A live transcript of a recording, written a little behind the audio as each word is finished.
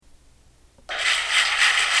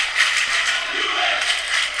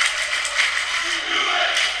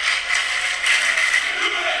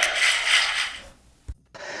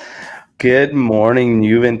Good morning,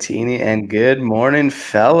 Juventini, and good morning,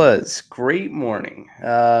 fellas. Great morning.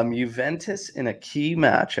 Juventus in a key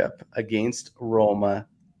matchup against Roma,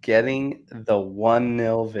 getting the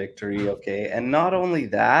 1-0 victory, okay? And not only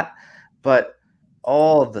that, but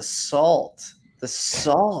all the salt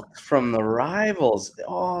from the rivals.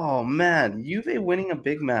 Oh, man, Juve winning a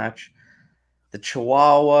big match, the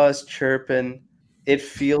Chihuahuas chirping. It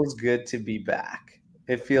feels good to be back.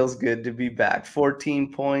 It feels good to be back.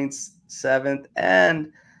 14 points, seventh,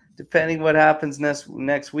 and depending what happens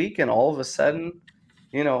next week, and all of a sudden,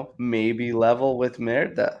 maybe level with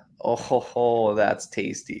Merda. Oh, that's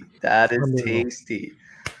tasty. That is Unbelievable. tasty.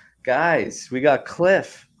 Guys, we got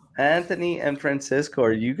Cliff, Anthony, and Francisco.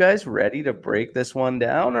 Are you guys ready to break this one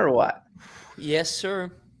down or what? Yes,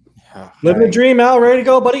 sir. All Living the right, dream, Al. Ready to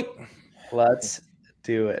go, buddy? Let's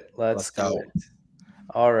do it. let's Let's do go. it.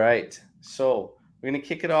 All right. So we're going to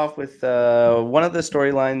kick it off with one of the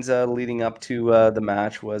storylines leading up to the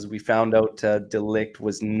match was we found out Delict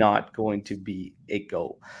was not going to be a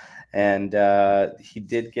go. And he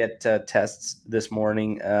did get tests this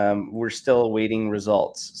morning. We're still awaiting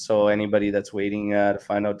results. So anybody that's waiting to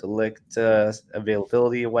find out Delict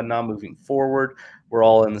availability and whatnot moving forward, we're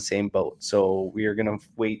all in the same boat. So we are going to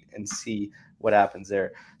wait and see what happens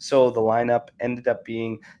there. So the lineup ended up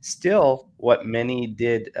being still what many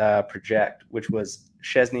did project, which was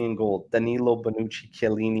Chesney in goal, Danilo, Bonucci,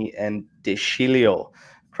 Chiellini, and De Sciglio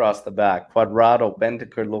across the back. Quadrado,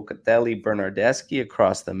 Bentancur, Locatelli, Bernardeschi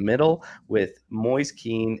across the middle with Moise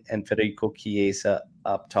Kean and Federico Chiesa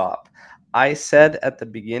up top. I said at the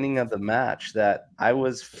beginning of the match that I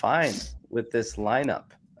was fine with this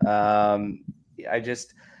lineup. Um, I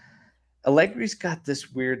just Allegri's got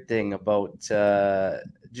this weird thing about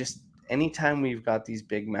just anytime we've got these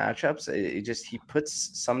big matchups, it just he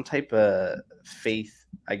puts some type of faith,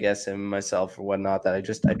 I guess, in myself or whatnot that I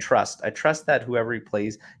trust. I trust that whoever he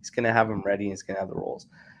plays, he's going to have him ready and he's going to have the roles.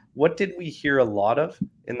 What did we hear a lot of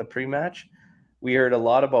in the pre-match? We heard a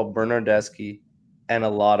lot about Bernardeschi and a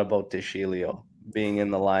lot about De Sciglio being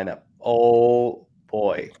in the lineup. Oh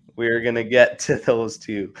boy, we're going to get to those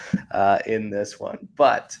two in this one,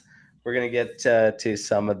 but we're going to get to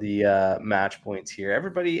some of the match points here.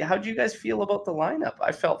 Everybody, how do you guys feel about the lineup?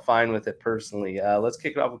 I felt fine with it personally. Let's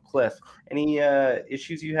kick it off with Cliff. Any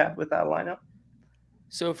issues you had with that lineup?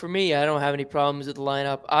 So for me, I don't have any problems with the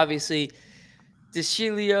lineup. Obviously,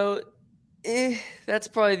 DeCilio, that's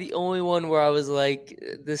probably the only one where I was like,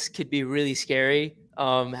 this could be really scary.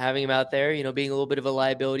 Having him out there, being a little bit of a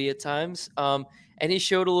liability at times. And he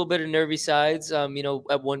showed a little bit of nervy sides.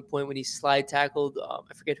 At one point when he slide tackled,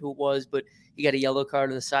 I forget who it was, but he got a yellow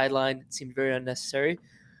card on the sideline. It seemed very unnecessary.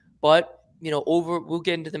 But we'll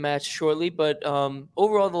get into the match shortly. But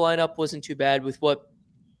overall, the lineup wasn't too bad with what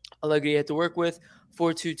Allegri had to work with.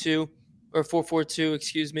 4-2-2 or 4-4-2,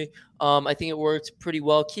 excuse me. I think it worked pretty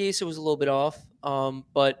well. Chiesa was a little bit off,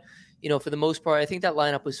 but for the most part, I think that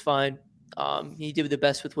lineup was fine. He did the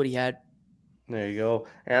best with what he had. There you go,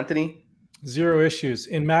 Anthony. Zero issues.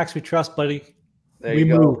 In Max, we trust, buddy. There We you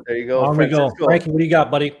move. go. There you go, On we go. Francisco. Frankie, what do you got,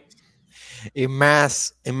 buddy? In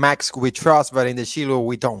Max we trust, but in the Shiloh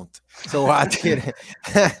we don't. So I did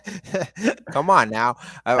it. Come on now.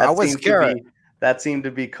 I was scared. That seemed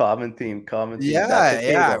to be common theme. Common theme. That's Yeah,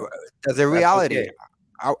 okay yeah. though. That's the That's reality. okay.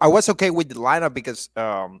 I was okay with the lineup because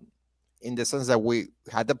in the sense that we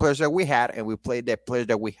had the players that we had and we played the players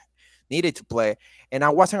that we needed to play. And I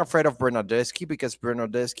wasn't afraid of Bernardeschi because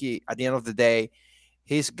Bernardeschi, at the end of the day,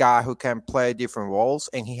 he's a guy who can play different roles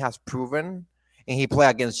and he has proven and he played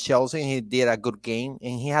against Chelsea and he did a good game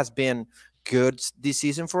and he has been good this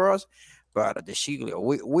season for us. But the Shiglio,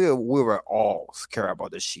 we were all scared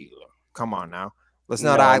about the Shiglio. Come on now. Let's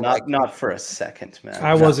not No, act like not for a second, man.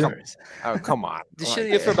 I Not wasn't. for a second. oh come on.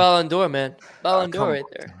 DeCilio for Ballon d'Or, man. Ballon d'Or Come right on.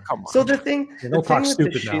 there. Come So on. Yeah, the don't talk thing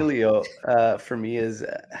with stupid now. DeShilio, for me is,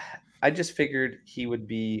 I just figured he would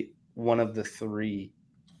be one of the three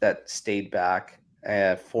that stayed back,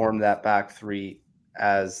 formed that back three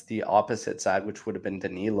as the opposite side, which would have been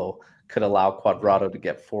Danilo, could allow Quadrado to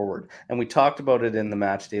get forward. And we talked about it in the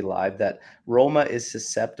match day live that Roma is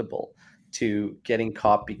susceptible to getting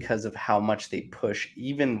caught because of how much they push.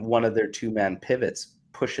 Even one of their two-man pivots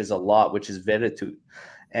pushes a lot, which is Veretout,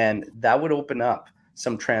 and that would open up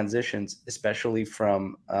some transitions, especially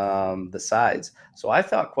from the sides. So I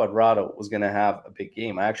thought Quadrado was going to have a big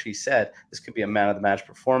game. I actually said this could be a man of the match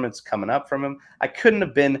performance coming up from him. I couldn't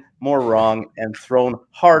have been more wrong and thrown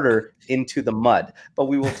harder into the mud. But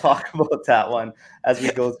we will talk about that one as we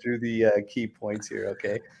go through the key points here.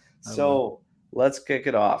 Okay. I will. So let's kick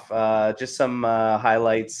it off. Just some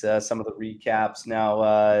highlights, some of the recaps. Now,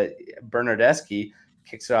 Bernardeschi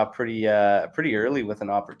kicks it off pretty early with an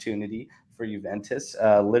opportunity for Juventus.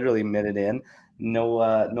 Literally minute in. No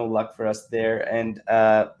luck for us there. And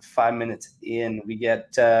 5 minutes in, we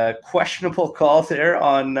get questionable call there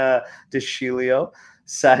on DeShilio,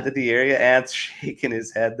 side of the area. Ant's shaking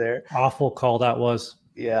his head there. Awful call that was.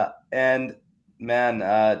 Yeah, and man,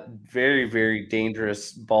 very, very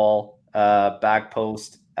dangerous ball, back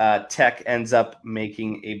post. Tech ends up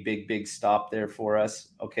making a big stop there for us.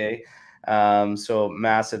 Okay, so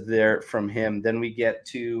massive there from him. Then we get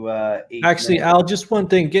to Actually, minutes. Al, just one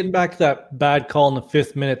thing. Getting back to that bad call in the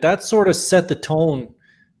 5th minute, that sort of set the tone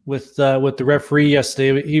with the referee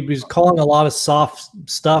yesterday. He was calling a lot of soft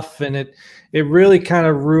stuff, and it really kind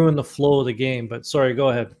of ruined the flow of the game. But sorry, go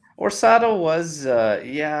ahead. Orsado was,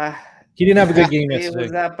 yeah, He didn't have a good game it was yesterday.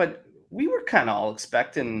 that, but we were kind of all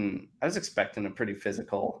expecting. I was expecting a pretty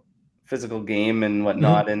physical game and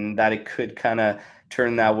whatnot, and that it could kind of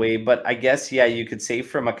turn that way. But I guess, yeah, you could say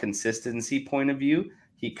from a consistency point of view,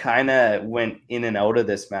 he kind of went in and out of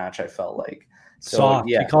this match. I felt like Soft.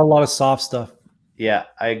 Yeah, He called a lot of soft stuff. yeah,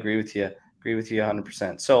 I agree with you.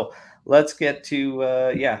 100%. So let's get to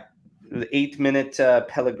the 8th minute,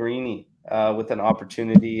 Pellegrini with an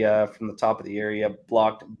opportunity from the top of the area,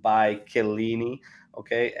 blocked by Chiellini.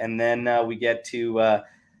 Okay, and then we get to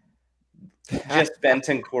just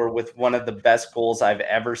Bentancur with one of the best goals I've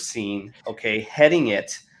ever seen. Okay, heading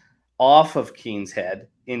it off of Keane's head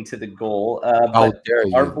into the goal. How But dare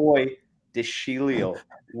our you? boy DeShilio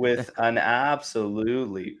with an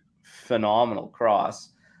absolutely phenomenal cross.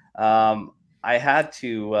 I had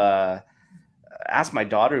to ask my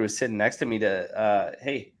daughter who was sitting next to me to,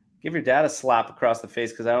 hey, give your dad a slap across the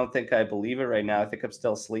face, because I don't think I believe it right now. I think I'm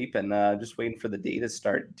still sleeping, just waiting for the day to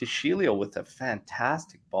start. DeShilio with a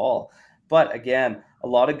fantastic ball. But again, a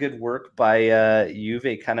lot of good work by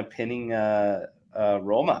Juve kind of pinning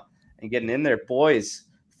Roma and getting in there. Boys,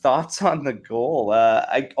 thoughts on the goal?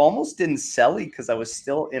 I almost didn't sell it because I was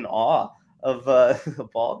still in awe of the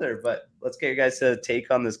ball there. But let's get you guys to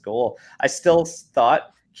take on this goal. I still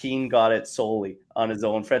thought Keane got it solely on his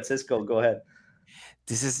own. Francisco, go ahead.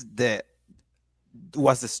 This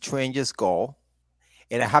was the strangest goal,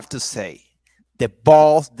 and I have to say, the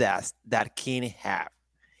balls that Keane had.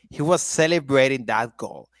 He was celebrating that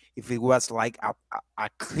goal. If it was like a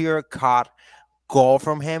clear cut goal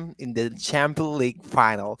from him in the Champions League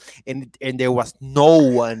final, and there was no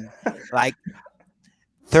one like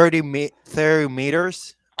 30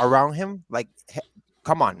 meters around him, like,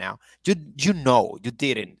 come on now, you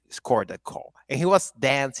didn't score that goal, and he was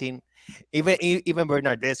dancing. Even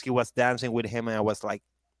Bernardeschi was dancing with him, and I was like,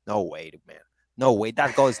 no way, man, no way,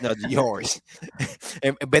 that goal is not yours.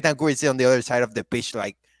 And Betancourt is on the other side of the pitch,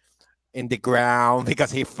 like in the ground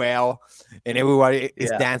because he fell, and everybody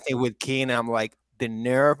is dancing with Keane. I'm like, the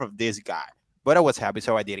nerve of this guy. But I was happy,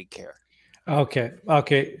 so I didn't care.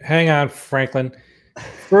 Okay, hang on, Franklin.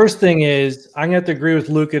 First thing is, I'm going to have to agree with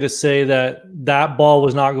Luca to say that ball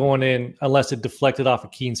was not going in unless it deflected off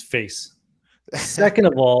of Keane's face. Second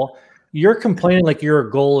of all, you're complaining like you're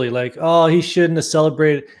a goalie, like, oh, he shouldn't have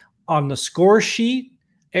celebrated. On the score sheet,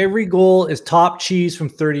 every goal is top cheese from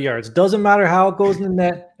 30 yards. Doesn't matter how it goes in the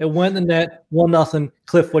net. It went in the net, 1-0.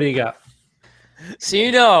 Cliff, what do you got?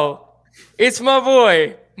 So it's my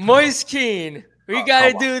boy, Moise Keane. We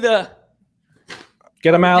got to do the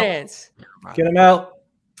Get him out. dance. Get him out.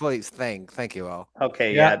 Please, thank you all.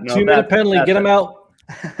 Okay, Yeah, no, 2-minute penalty. Get him out.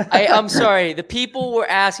 I'm sorry. The people were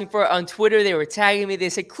asking for it on Twitter. They were tagging me. They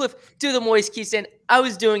said, Cliff, do the Moise Keane stand. I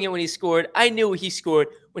was doing it when he scored. I knew he scored.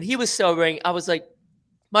 When he was celebrating, I was like,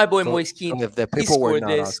 my boy Moise Keane. So if the he people were scored not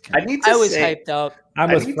this. asking, I was hyped up. I'm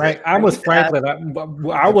with Franklin.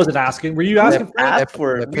 I wasn't asking. Were you asking?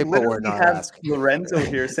 The people were not have asking. Lorenzo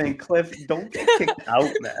here saying, Cliff, don't get kicked out,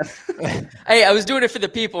 man. Hey, I was doing it for the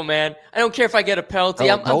people, man. I don't care if I get a penalty.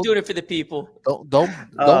 I'm doing it for the people. Don't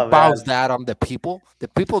bounce that on the people. The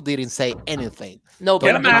people didn't say anything. No,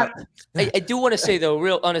 Get but him out. I do want to say though,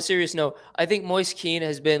 real on a serious note, I think Moise Keane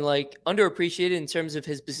has been like underappreciated in terms of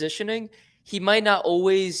his positioning. He might not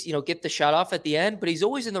always, get the shot off at the end, but he's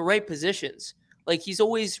always in the right positions. Like he's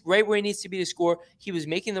always right where he needs to be to score. He was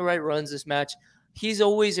making the right runs this match. He's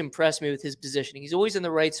always impressed me with his positioning. He's always in the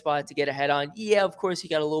right spot to get a head on. Yeah, of course, he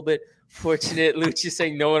got a little bit fortunate. Lucha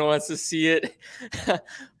saying no one wants to see it.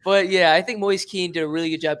 But yeah, I think Moise Keane did a really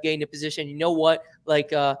good job getting the position. You know what?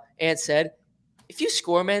 Like Ant said, if you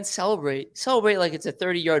score, man, celebrate. Celebrate like it's a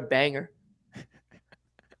 30-yard banger.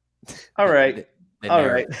 All right. All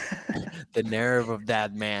right. The nerve of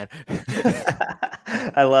that man.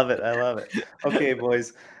 I love it. Okay,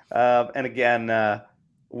 boys. And again,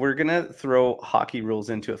 we're gonna throw hockey rules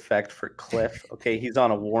into effect for Cliff. Okay, he's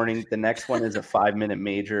on a warning. The next one is a 5-minute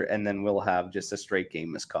major, and then we'll have just a straight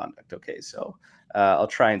game misconduct. Okay, so I'll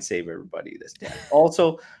try and save everybody this day.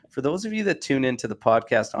 Also, for those of you that tune into the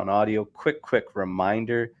podcast on audio, quick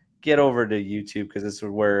reminder: get over to YouTube, because this is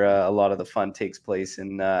where a lot of the fun takes place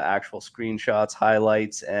in actual screenshots,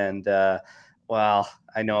 highlights, and well,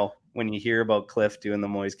 I know when you hear about Cliff doing the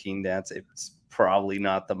Moise Keane dance, it's probably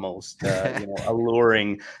not the most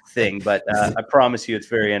alluring thing, but I promise you it's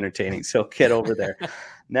very entertaining. So get over there.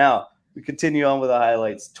 Now we continue on with the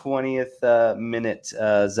highlights. 20th minute,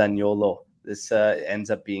 Zaniolo. This ends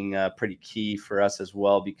up being pretty key for us as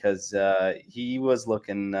well, because he was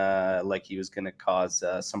looking like he was going to cause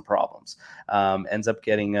some problems. Ends up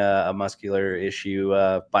getting a muscular issue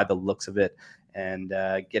by the looks of it, and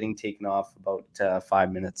getting taken off about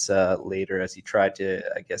 5 minutes later as he tried to,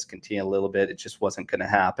 I guess, continue a little bit. It just wasn't going to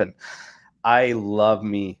happen. I love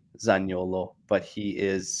me Zaniolo, but he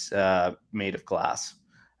is made of glass.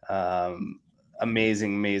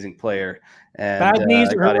 Amazing player. And bad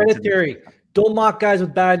knees are hereditary. Don't mock guys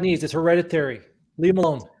with bad knees. It's hereditary. Leave him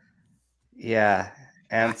alone. Yeah.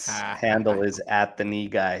 Ant's handle is at the knee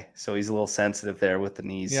guy, so he's a little sensitive there with the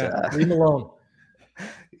knees. Yeah, leave him alone.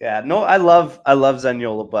 Yeah, no, I love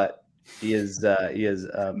Zaniolo, but he is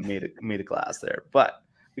made of glass there. But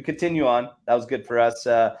we continue on. That was good for us.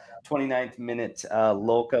 29th minute,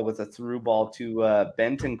 Loca with a through ball to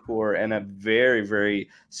Bentancur, and a very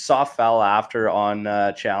soft foul after on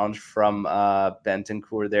challenge from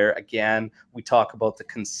Bentancur there. Again, we talk about the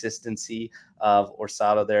consistency of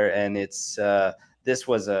Orsato there, and it's this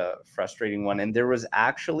was a frustrating one. And there was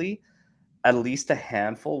actually at least a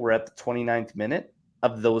handful. We're at the 29th minute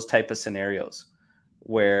of those type of scenarios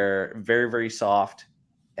where very soft,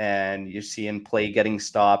 and you're seeing play getting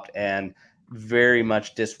stopped and very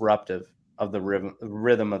much disruptive of the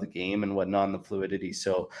rhythm of the game and whatnot, and the fluidity.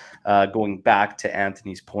 So going back to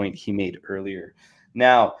Anthony's point he made earlier,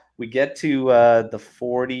 now we get to the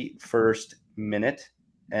 41st minute,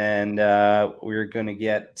 and we're going to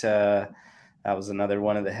get that was another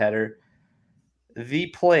one of the header, the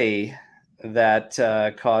play that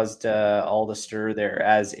caused all the stir there,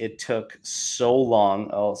 as it took so long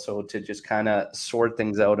also to just kind of sort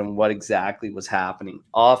things out and what exactly was happening.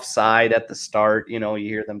 Offside at the start, you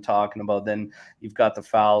hear them talking about, then you've got the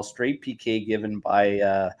foul, straight PK given by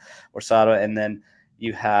Orsato, and then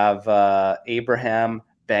you have Abraham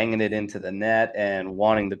banging it into the net and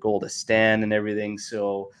wanting the goal to stand and everything.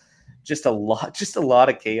 So just a lot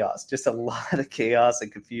of chaos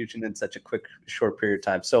and confusion in such a short period of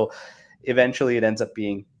time. So eventually it ends up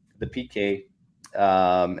being the PK.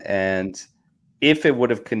 And if it would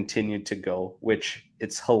have continued to go, which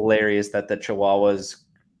it's hilarious that the Chihuahuas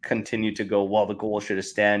continue to go, well, the goal should have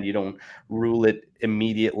stand. You don't rule it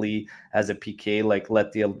immediately as a PK, like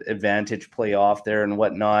let the advantage play off there and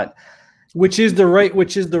whatnot. Which is the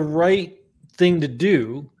right thing to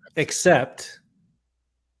do, except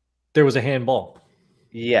there was a handball.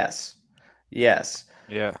 Yes. Yeah.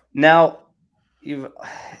 Now,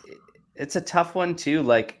 it's a tough one too.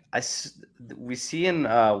 Like we see in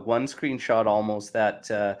one screenshot almost that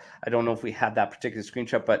I don't know if we had that particular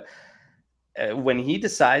screenshot, but when he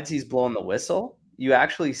decides he's blowing the whistle, you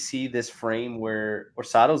actually see this frame where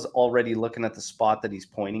Orsato's already looking at the spot that he's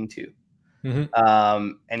pointing to.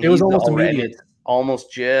 Mm-hmm. And it was almost immediate. It's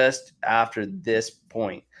almost just after this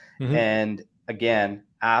point. Mm-hmm. And again,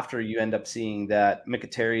 after you end up seeing that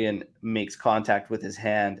Mkhitaryan makes contact with his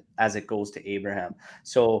hand as it goes to Abraham.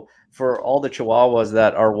 So for all the Chihuahuas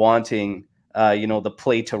that are wanting, the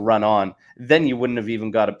play to run on, then you wouldn't have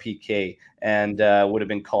even got a PK and would have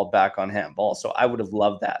been called back on handball. So I would have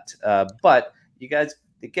loved that. But you guys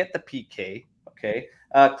get the PK. Okay.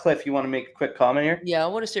 Cliff, you want to make a quick comment here? Yeah, I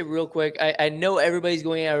want to say real quick. I know everybody's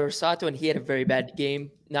going at Orsato, and he had a very bad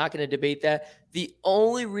game. Not going to debate that. The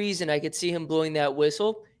only reason I could see him blowing that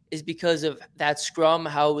whistle is because of that scrum,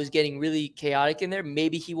 how it was getting really chaotic in there.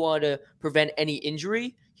 Maybe he wanted to prevent any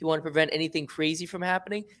injury. He wanted to prevent anything crazy from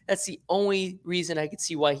happening. That's the only reason I could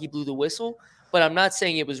see why he blew the whistle. But I'm not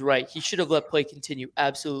saying it was right. He should have let play continue.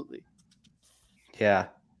 Absolutely. Yeah,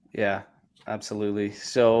 absolutely.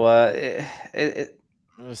 So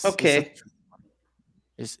okay.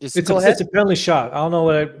 It's a penalty shot. I don't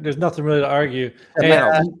know there's nothing really to argue.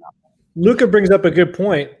 And Luca brings up a good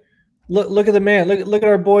point. Look at the man. Look at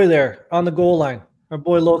our boy there on the goal line. Our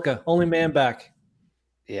boy Loca, only man back.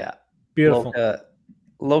 Yeah, beautiful.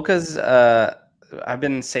 Loca's. I've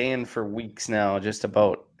been saying for weeks now just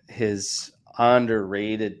about his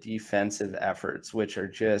underrated defensive efforts, which are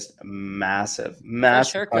just massive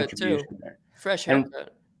haircut contribution too. there. Fresh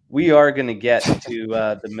haircut. we are going to get to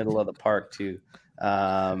the middle of the park too,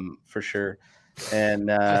 for sure.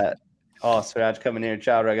 And Siraj coming here,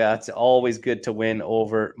 ciao ragazzi. Always good to win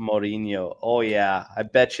over Mourinho. Oh yeah, I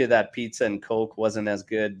bet you that pizza and Coke wasn't as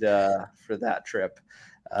good for that trip.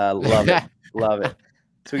 Love it, love it.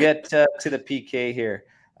 So we get to the PK here.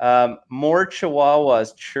 More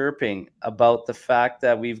Chihuahuas chirping about the fact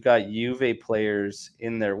that we've got Juve players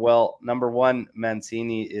in there. Well, number one,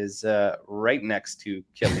 Mancini is right next to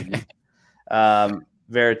Chiellini.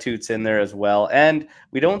 Veretut's in there as well. And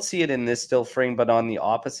we don't see it in this still frame, but on the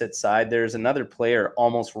opposite side, there's another player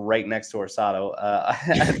almost right next to Orsado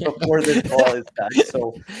before this ball is touched.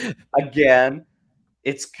 So again,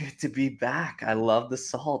 it's good to be back. I love the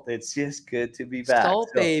salt. It's just good to be back. Salt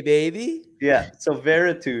Bay, baby. Yeah. So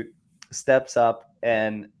Veretut steps up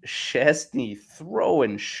and Chesney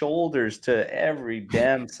throwing shoulders to every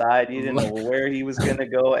damn side. He didn't know where he was going to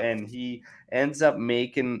go, and he ends up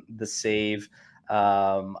making the save.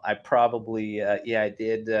 I probably, I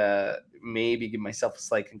did maybe give myself a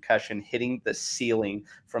slight concussion, hitting the ceiling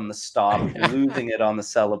from the stop, losing it on the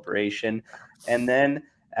celebration. And then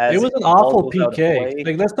as it was an awful PK.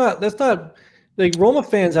 Like that's not like Roma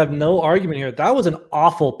fans have no argument here. That was an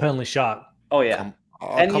awful penalty shot. Oh yeah.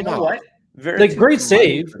 And you know what? Like great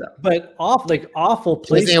save, but awful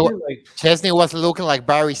play. Chesney was looking like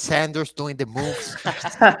Barry Sanders doing the moves,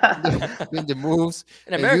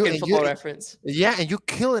 An American football reference. Yeah, and you're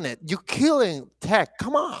killing it. You're killing Tech.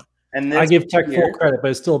 Come on. And I give Tech full credit,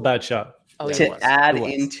 but it's still a bad shot. To add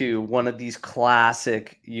into one of these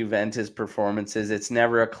classic Juventus performances, it's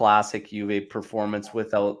never a classic Juve performance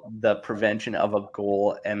without the prevention of a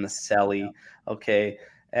goal and the Selly. Okay,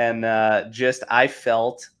 and I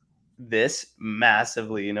felt this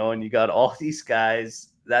massively, and you got all these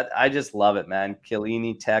guys that I just love it, man.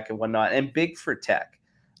 Chiellini, Tech, and whatnot, and big for Tech.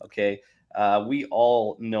 Okay, we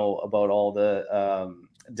all know about all the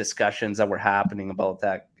discussions that were happening about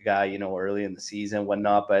that guy, early in the season,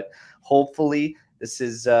 whatnot. But hopefully, this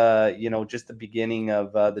is just the beginning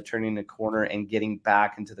of the turning the corner and getting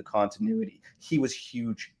back into the continuity. He was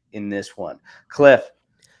huge in this one, Cliff.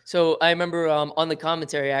 So I remember on the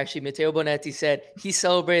commentary, actually, Matteo Bonetti said he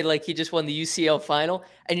celebrated like he just won the UCL final.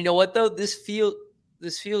 And you know what, though? This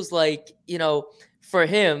feels like, for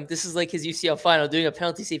him, this is like his UCL final, doing a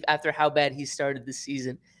penalty save after how bad he started this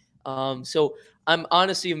season. So I'm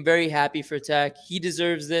very happy for Tech. He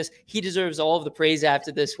deserves this. He deserves all of the praise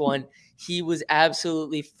after this one. He was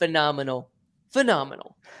absolutely phenomenal.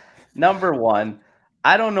 Phenomenal. Number one,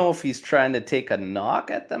 I don't know if he's trying to take a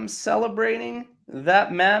knock at them celebrating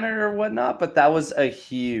that manner or whatnot, but that was a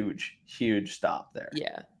huge stop there.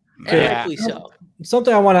 Yeah. Exactly. So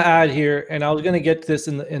something I want to add here, and I was going to get to this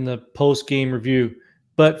in the post-game review,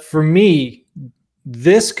 but for me,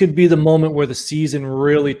 this could be the moment where the season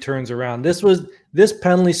really turns around. This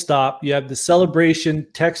penalty stop. You have the celebration,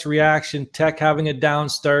 Tech's reaction, Tech having a down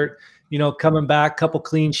start, coming back, couple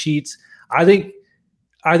clean sheets. I think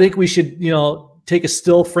we should, take a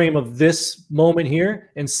still frame of this moment here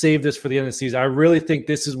and save this for the end of the season. I really think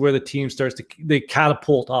this is where the team starts they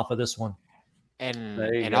catapult off of this one.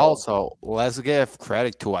 And also, let's give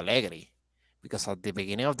credit to Allegri, because at the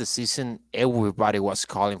beginning of the season, everybody was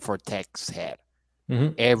calling for Tech's head.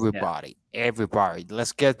 Mm-hmm. Everybody.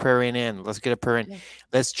 Let's get Perrin in. Let's get a Perrin. Yeah.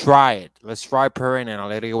 Let's try it. Let's try Perrin. And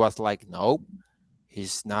Allegri was like, nope,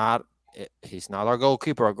 he's not our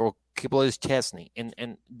goalkeeper. Our goalkeeper is Chesney.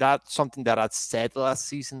 And that's something that I said last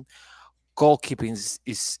season. Goalkeeping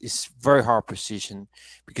is very hard position,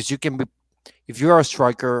 because you can be, if you're a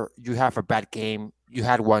striker, you have a bad game, you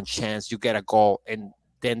had one chance, you get a goal, and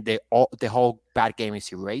then the whole bad game is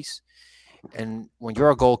erased. And when you're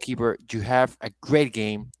a goalkeeper, you have a great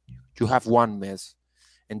game, you have one miss,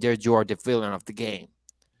 and there you are the villain of the game.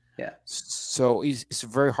 Yeah. So it's a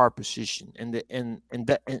very hard position, and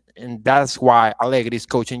that's why Allegri is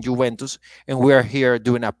coaching Juventus, and we're here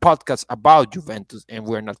doing a podcast about Juventus, and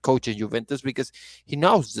we're not coaching Juventus because he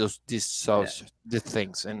knows these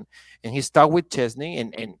things, and he stuck with Chesney,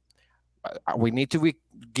 and we need to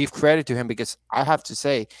give credit to him, because I have to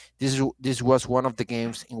say this was one of the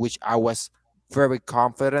games in which I was very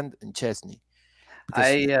confident in Chesney.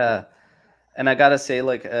 And I gotta say,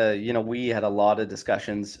 we had a lot of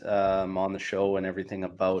discussions on the show and everything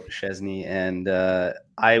about Chesney, and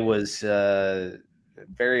I was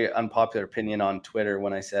very unpopular opinion on Twitter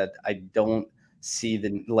when I said I don't see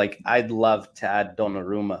I'd love to add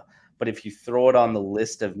Donnarumma, but if you throw it on the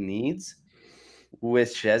list of needs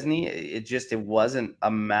with Chesney, it wasn't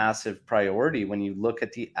a massive priority when you look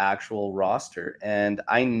at the actual roster. And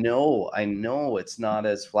I know it's not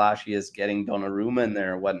as flashy as getting Donnarumma in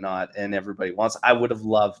there and whatnot, and everybody wants. I would have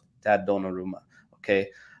loved Dad Donnarumma. Okay,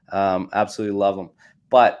 absolutely love him,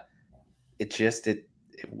 but it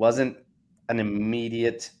wasn't an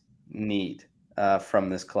immediate need from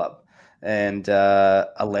this club, and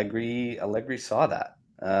Allegri saw that.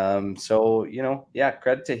 So yeah,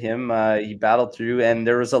 credit to him. He battled through, and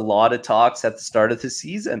there was a lot of talks at the start of the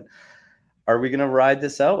season. Are we going to ride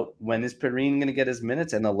this out? When is Perrin going to get his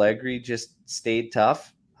minutes? And Allegri just stayed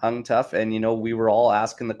tough, hung tough. And, we were all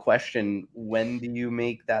asking the question, when do you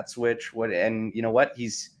make that switch? And you know what? He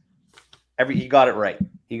got it right.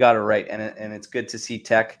 He got it right. And it's good to see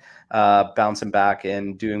Tech bouncing back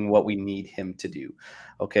and doing what we need him to do.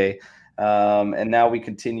 Okay. And now we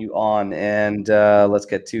continue on, and let's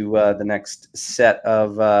get to the next set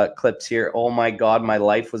of clips here. Oh my God, my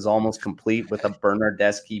life was almost complete with a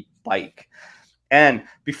Bernardeschi bike. And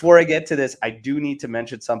before I get to this, I do need to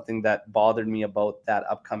mention something that bothered me about that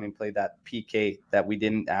upcoming play, that PK that we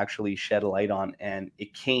didn't actually shed a light on, and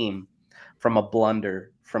it came from a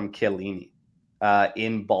blunder from Chiellini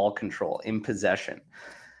in ball control, in possession.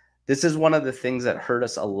 This is one of the things that hurt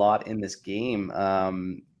us a lot in this game.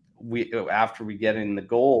 After we get in the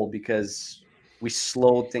goal, because we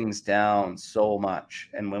slowed things down so much,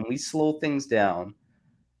 and when we slow things down,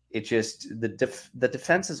 it just the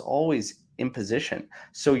defense is always in position,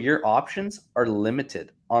 so your options are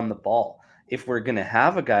limited on the ball. If we're going to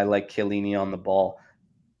have a guy like Chiellini on the ball,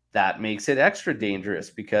 that makes it extra dangerous,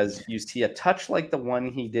 because you see a touch like the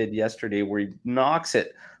one he did yesterday where he knocks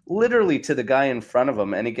it literally to the guy in front of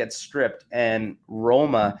him and it gets stripped. And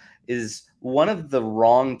Roma is one of the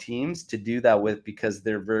wrong teams to do that with, because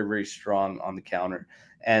they're very, very strong on the counter.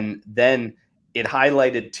 And then it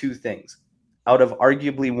highlighted two things out of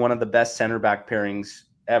arguably one of the best center back pairings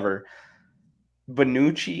ever.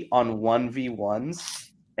 Bonucci on 1v1s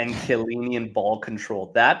and Chiellini in ball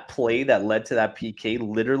control. That play that led to that PK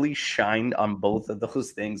literally shined on both of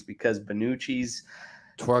those things, because Bonucci's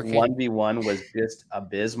 1v1 was just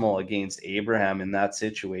abysmal against Abraham in that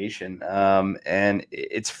situation. And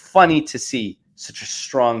it's funny to see such a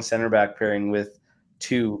strong center back pairing with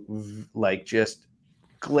two just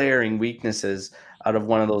glaring weaknesses out of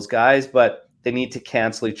one of those guys, but they need to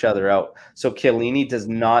cancel each other out. So Chiellini does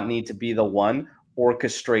not need to be the one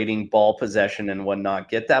orchestrating ball possession and whatnot.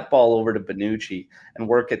 Get that ball over to Bonucci and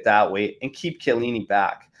work it that way and keep Chiellini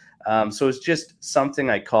back. So it's just something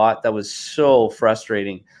I caught that was so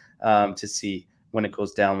frustrating to see when it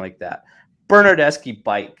goes down like that. Bernardeschi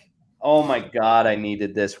bike. Oh my God, I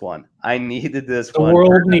needed this one. The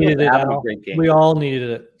world needed it. We all needed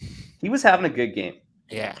it. He was having a good game.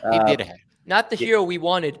 Yeah, he did. Not the hero we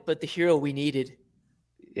wanted, but the hero we needed.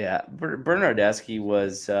 Yeah, Bernardeschi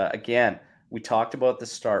was, again, we talked about the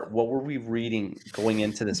start. What were we reading going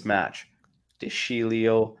into this match? De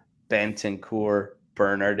Sciglio, Bentancur,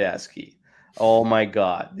 Bernardeschi. Oh my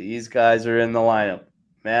God, these guys are in the lineup.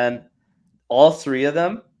 Man, all three of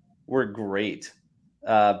them were great.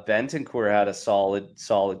 Bentancur had a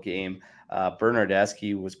solid game.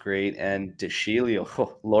 Bernardeschi was great. And De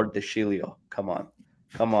Sciglio, Lord De Sciglio, come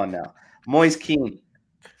on now. Moise Kean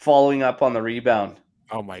following up on the rebound.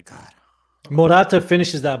 Oh my God. Morata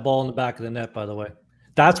finishes that ball in the back of the net, by the way.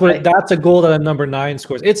 That's a goal that a number 9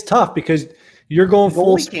 scores. It's tough because you're going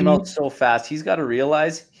full speed. He came out so fast. He's got to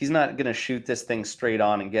realize he's not going to shoot this thing straight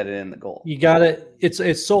on and get it in the goal. You got to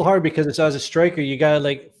it's so hard because it's as a striker, you got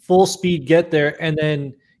to full speed get there and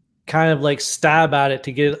then kind of stab at it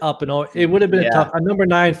to get it up and over. It would have been tough. A number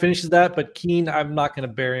 9 finishes that, but Kean, I'm not going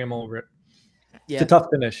to bury him over it. Yeah. It's a tough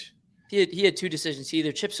finish. He had two decisions. He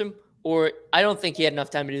either chips him, or I don't think he had enough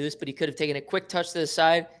time to do this, but he could have taken a quick touch to the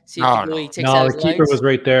side, see if he takes out his legs. The keeper was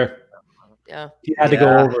right there. Yeah. He had to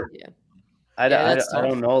go over. Yeah. I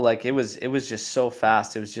don't know. It was just so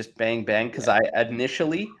fast. It was just bang, bang. Because I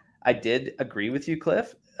did agree with you,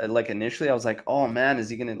 Cliff. Initially, I was like, oh, man, is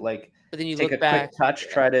he going to but then you take look a back, quick touch,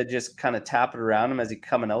 try to just kind of tap it around him as he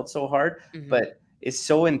coming out so hard. Mm-hmm. But it's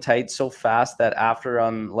so in tight, so fast that after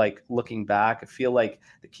looking back, I feel like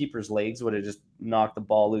the keeper's legs would have just knocked the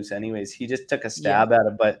ball loose anyways. He just took a stab at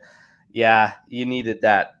it. But yeah, you needed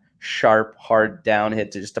that sharp, hard down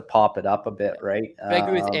hit to pop it up a bit, right? I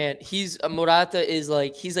agree with Ant. Morata is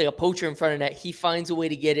he's like a poacher in front of net. He finds a way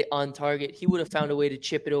to get it on target. He would have found a way to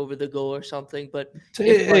chip it over the goal or something, but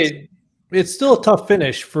it's still a tough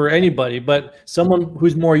finish for anybody, but someone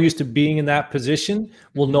who's more used to being in that position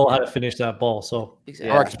will know how to finish that ball. So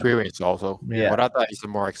exactly. More experience also. Yeah. Morata is a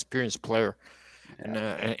more experienced player.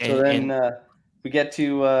 Yeah. We get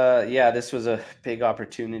to this was a big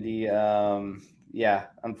opportunity.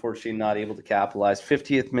 Unfortunately not able to capitalize.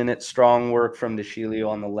 50th minute, strong work from De Sciglio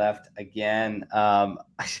on the left again.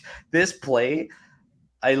 This play,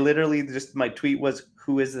 I literally just my tweet was,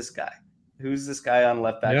 "Who is this guy? Who's this guy on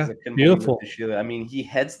left back?" Yeah, 'Cause I couldn't believe beautiful. it, Sheila. I mean, he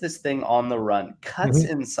heads this thing on the run, cuts Mhm.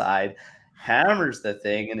 inside, hammers the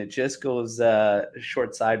thing, and it just goes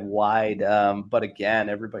short side wide. But again,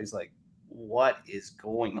 everybody's like, "What is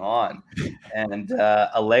going on?" And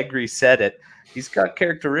Allegri said it. He's got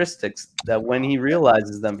characteristics that when he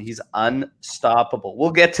realizes them, he's unstoppable.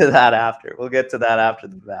 We'll get to that after. We'll get to that after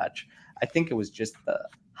the match. I think it was just the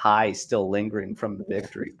high still lingering from the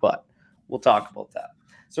victory, but we'll talk about that.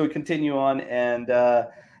 So we continue on, and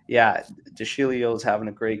yeah, DeCilio's having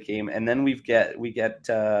a great game, and then we get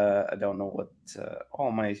I don't know what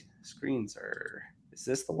all my screens are. Is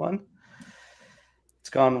this the one? It's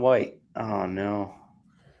gone white. Oh no.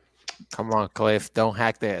 Come on, Cliff. Don't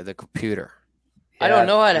hack the computer. I don't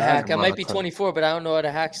know how to Yeah, hack. I come might on, be Cliff. 24, but I don't know how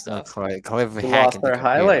to hack stuff. Cliff we hacking lost the our computer.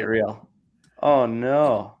 highlight reel. Oh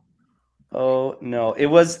no. Oh no. It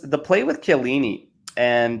was the play with Chiellini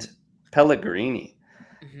and Pellegrini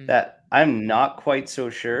Mhm. that I'm not quite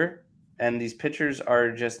so sure. And these pictures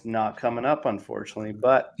are just not coming up, unfortunately.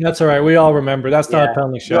 But That's all right. We all remember. That's not yeah, a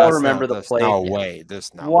penalty we all shot. remember the There's play. no way.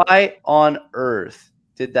 There's no way. Why on earth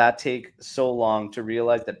did that take so long to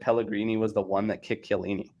realize that Pellegrini was the one that kicked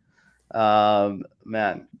Chiellini?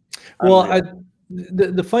 Man. Well, unreal.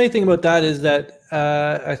 the funny thing about that is that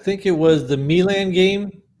I think it was the Milan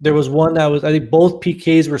game. There was one that was, I think both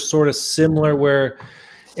PKs were sort of similar where,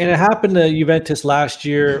 and it happened to Juventus last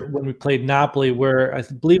year when we played Napoli, where I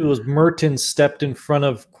believe it was Mertens stepped in front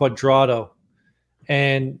of Quadrado.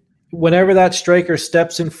 And whenever that striker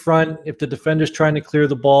steps in front, if the defender's trying to clear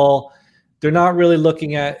the ball, they're not really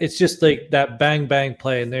looking at, it's just like that bang bang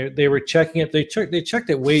play, and they were checking it. They checked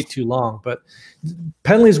it way too long. But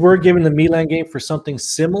penalties were given the Milan game for something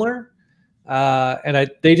similar, and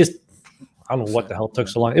they just, I don't know what the hell took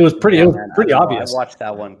so long. It was pretty Yeah, man, I don't know. obvious. I watched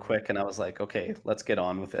that one quick and I was like, okay, let's get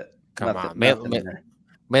on with it. Come Nothing on.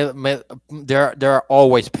 there. There are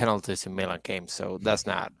always penalties in Milan games, so that's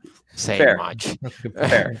not saying Fair. much. That's a good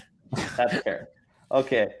Fair. That's fair.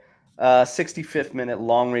 Okay. 65th minute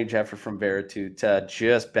long range effort from Veretout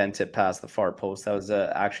just bent it past the far post. That was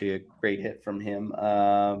actually a great hit from him.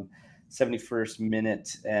 71st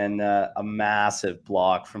minute and a massive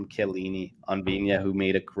block from Chiellini on Vigna, who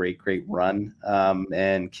made a great run.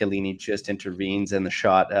 And Chiellini just intervenes and the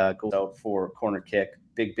shot goes out for a corner kick.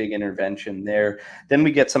 Big intervention there. Then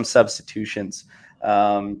we get some substitutions.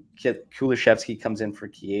 Kulishevsky comes in for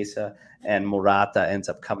Chiesa, and Morata ends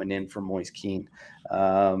up coming in for Moise Kean.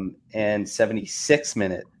 And 76th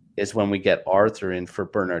minute is when we get Arthur in for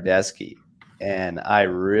Bernardeschi. And I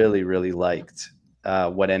really liked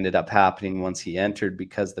what ended up happening once he entered,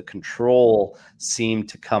 because the control seemed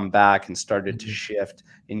to come back and started to shift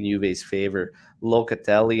in Juve's favor.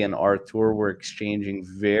 Locatelli and Arthur were exchanging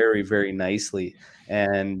very nicely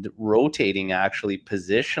and rotating actually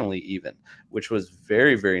positionally even, which was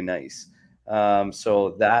very nice.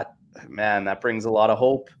 So that brings a lot of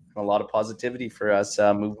hope and a lot of positivity for us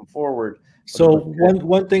moving forward. So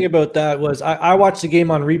one thing about that was I watched the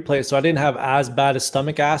game on replay, so I didn't have as bad as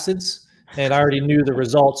stomach acids, and I already knew the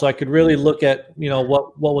result, so I could really look at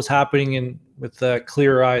what was happening with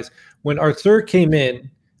clear eyes. When Arthur came in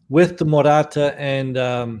with the Morata and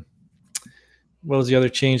what was the other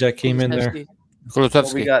change that came in there? So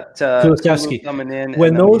we got Kulusevski coming in.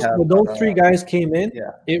 When and then those three guys came in, yeah.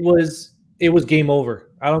 it was game over.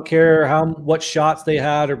 I don't care what shots they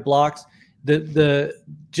had or blocks. The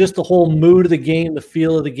just the whole mood of the game, the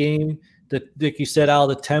feel of the game, like you said, Al,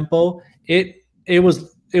 the tempo. It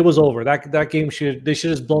was over. That game they should have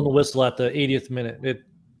just blown the whistle at the 80th minute.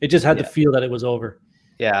 It just had to feel that it was over.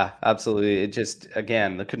 Yeah, absolutely. It just,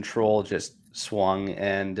 again, the control just swung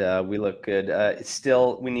and we look good.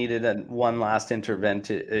 Still, we needed one last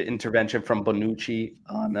intervention from Bonucci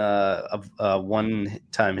on a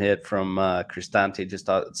one-time hit from Cristante just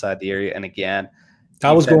outside the area. And again,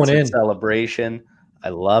 that was going in. Celebration. I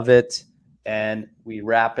love it. And we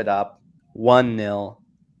wrap it up 1-0.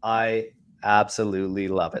 I absolutely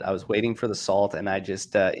love it. I was waiting for the salt and I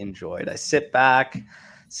just enjoyed. I sit back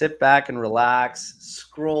and relax,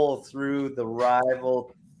 scroll through the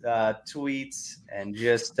rival tweets and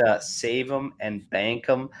just save them and bank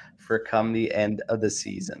them for come the end of the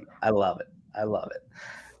season. I love it.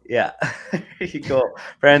 Yeah. Here you go.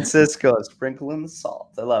 Francisco sprinkling the salt.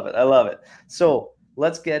 I love it. So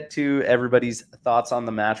let's get to everybody's thoughts on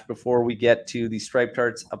the match before we get to the Striped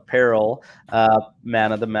Hearts apparel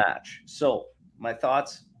man of the match. So my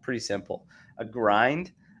thoughts, pretty simple. A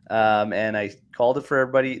grind. And I called it for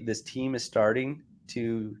everybody. This team is starting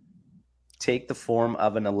to take the form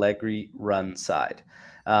of an Allegri run side.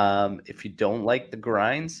 If you don't like the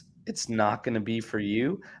grinds, it's not going to be for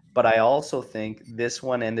you. But I also think this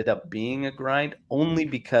one ended up being a grind only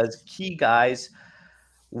because key guys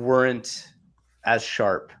weren't as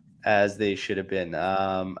sharp as they should have been.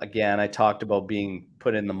 Again, I talked about being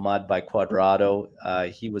put in the mud by Cuadrado.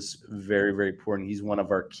 He was very, very poor, and he's one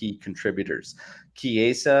of our key contributors.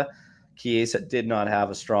 Chiesa did not have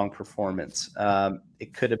a strong performance.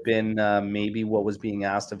 It could have been maybe what was being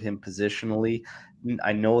asked of him positionally.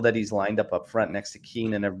 I know that he's lined up front next to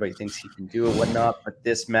Keane, and everybody thinks he can do it, whatnot. But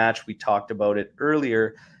this match, we talked about it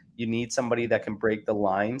earlier. You need somebody that can break the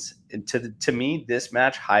lines. And to me, this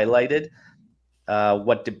match highlighted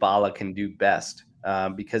what Dybala can do best.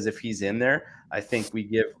 Because if he's in there, I think we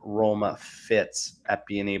give Roma fits at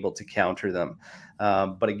being able to counter them.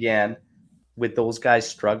 But again, with those guys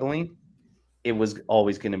struggling, it was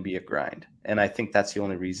always going to be a grind. And I think that's the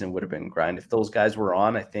only reason it would have been grind. If those guys were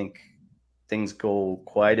on, I think things go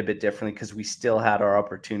quite a bit differently because we still had our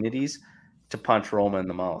opportunities to punch Roma in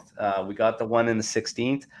the mouth. We got the one in the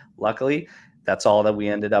 16th. Luckily, that's all that we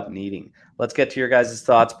ended up needing. Let's get to your guys'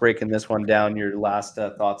 thoughts, breaking this one down, your last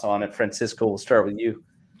thoughts on it. Francisco, we'll start with you.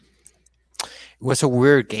 It was a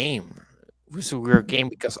weird game. It was a weird game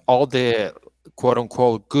because all the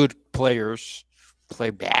quote-unquote good players play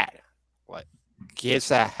bad. Like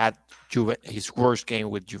Chiesa had his worst game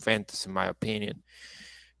with Juventus, in my opinion.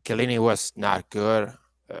 Chiellini was not good.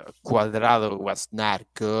 Cuadrado was not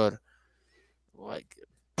good.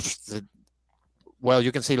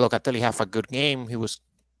 You can say Locatelli have a good game. He was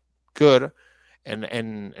good,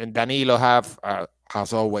 and Danilo have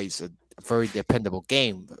as always a very dependable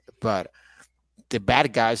game. But the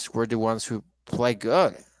bad guys were the ones who play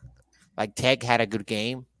good. Like Teg had a good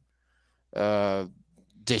game. De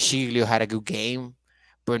Sciglio had a good game.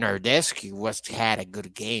 Bernardeschi had a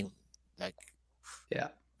good game.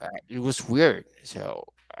 It was weird. So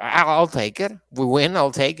I'll take it. We win. I'll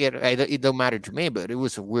take it. It don't matter to me. But it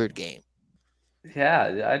was a weird game.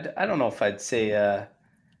 Yeah, I don't know if I'd say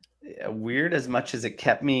weird as much as it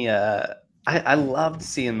kept me. I loved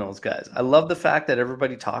seeing those guys. I love the fact that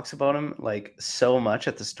everybody talks about them like so much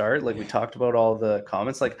at the start. Like we talked about all the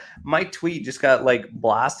comments. Like my tweet just got like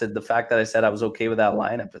blasted. The fact that I said I was okay with that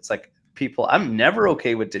lineup. It's like people. I'm never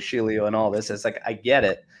okay with De Sciglio and all this. It's like I get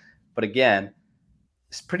it, but again,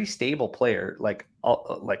 it's a pretty stable player. Like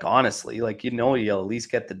honestly, like you'll at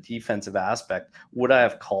least get the defensive aspect. Would I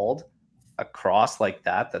have called a cross like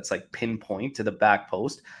that? That's like pinpoint to the back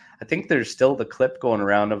post. I think there's still the clip going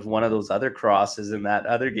around of one of those other crosses in that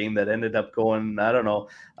other game that ended up going, I don't know,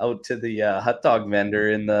 out to the hot dog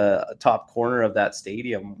vendor in the top corner of that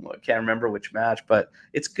stadium. I can't remember which match, but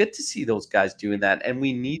it's good to see those guys doing that. And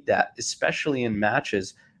we need that, especially in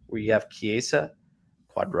matches where you have Chiesa,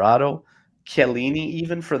 Cuadrado, Chiellini,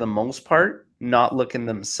 even for the most part, not looking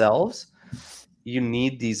themselves. You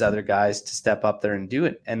need these other guys to step up there and do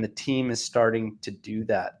it. And the team is starting to do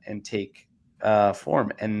that and take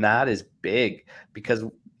form. And that is big because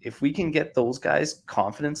if we can get those guys'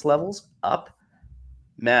 confidence levels up,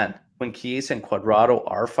 man, when Chiesa and Cuadrado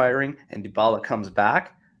are firing and Dybala comes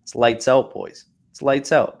back, it's lights out, boys. It's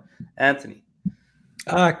lights out. Anthony.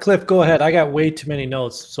 Cliff, go ahead. I got way too many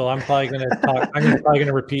notes, so I'm probably going to talk. I'm probably going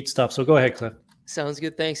to repeat stuff. So go ahead, Cliff. Sounds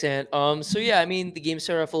good. Thanks, Ant. So yeah, I mean, the game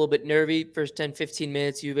started off a little bit nervy. First 10, 15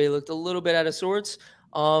 minutes, Juve looked a little bit out of sorts.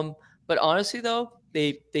 But honestly, though,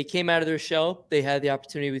 they came out of their shell. They had the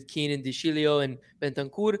opportunity with Keane and De Sciglio and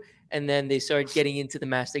Bentancur, and then they started getting into the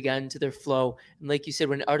match. They got into their flow. And like you said,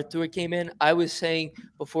 when Artur came in, I was saying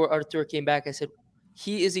before Artur came back, I said,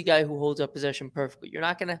 he is a guy who holds up possession perfectly. You're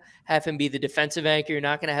not going to have him be the defensive anchor. You're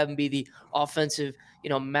not going to have him be the offensive,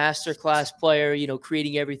 masterclass player,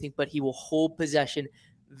 creating everything, but he will hold possession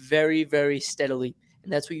very, very steadily.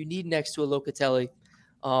 And that's what you need next to a Locatelli.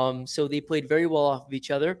 So they played very well off of each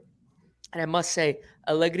other. And I must say,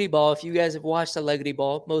 Allegri Ball, if you guys have watched Allegri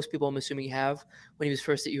Ball, most people I'm assuming have, when he was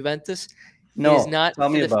first at Juventus. No, tell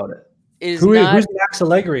me about it. Who's Max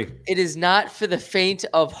Allegri? It is not for the faint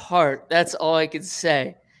of heart. That's all I can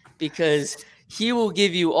say, because he will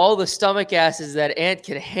give you all the stomach acids that Ant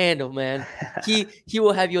can handle, man. He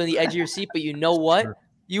will have you on the edge of your seat, but you know what?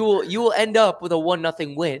 You will end up with a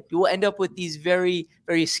 1-0 win. You will end up with these very,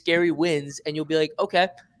 very scary wins, and you'll be like, okay,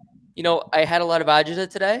 I had a lot of agita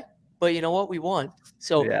today, but you know what? We won.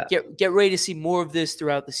 So get ready to see more of this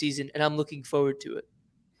throughout the season, and I'm looking forward to it.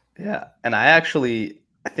 Yeah, and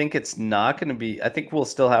I think it's not going to be – I think we'll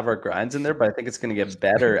still have our grinds in there, but I think it's going to get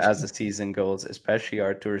better as the season goes, especially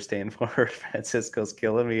Artur staying forward. Francisco's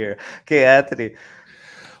killing me here. Okay, Anthony.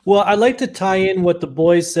 Well, I'd like to tie in what the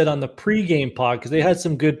boys said on the pregame pod because they had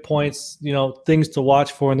some good points, things to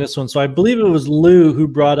watch for in this one. So I believe it was Lou who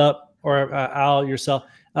brought up, or Al, yourself,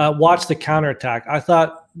 watch the counterattack. I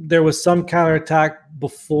thought there was some counterattack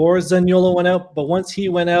before Zaniolo went out, but once he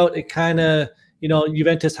went out, it kind of,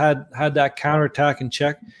 Juventus had that counterattack in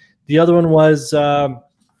check. The other one was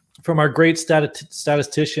from our great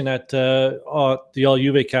statistician at the All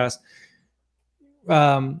Juve cast.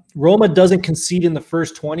 Roma doesn't concede in the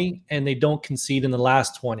first 20, and they don't concede in the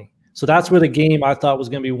last 20. So that's where the game I thought was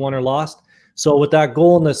going to be won or lost. So with that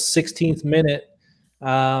goal in the 16th minute,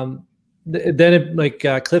 then it, like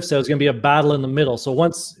Cliff said, it was going to be a battle in the middle. So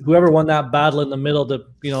once whoever won that battle in the middle,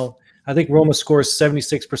 I think Roma scores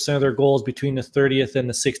 76% of their goals between the 30th and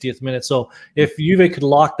the 60th minute. So if Juve could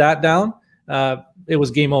lock that down, it was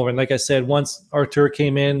game over. And like I said, once Artur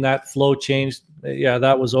came in, that flow changed. Yeah,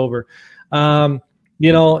 that was over. And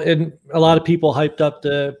a lot of people hyped up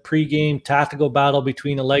the pregame tactical battle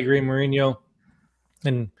between Allegri and Mourinho.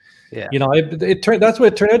 And, that's what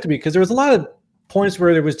it turned out to be, because there was a lot of points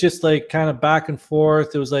where there was just like kind of back and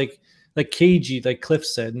forth. It was like cagey, like Cliff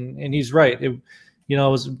said. And he's right. It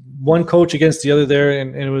was one coach against the other there.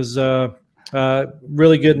 And it was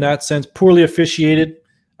really good in that sense. Poorly officiated.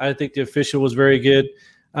 I think the official was very good.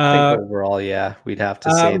 I think overall, we'd have to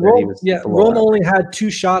say that he was. Yeah, Roma only had 2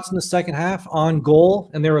 shots in the second half on goal,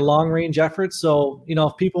 and they were long-range efforts. So,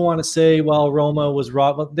 if people want to say, well, Roma was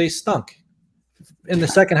robbed, they stunk. In the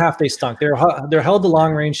second half, they stunk. They're held to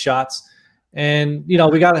long-range shots, and we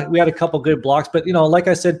had a couple good blocks, but like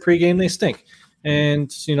I said pregame, they stink. And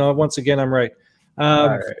once again, I'm right. All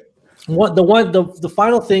right. The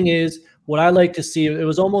final thing is what I like to see. It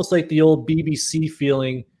was almost like the old BBC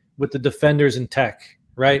feeling with the defenders and Tech.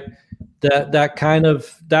 Right,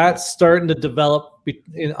 that's starting to develop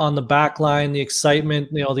on the back line, the excitement,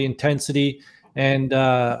 the intensity, and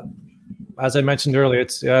as I mentioned earlier,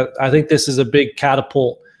 it's I think this is a big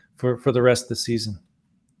catapult for the rest of the season.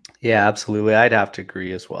 Yeah, absolutely. I'd have to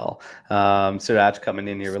agree as well. So that's coming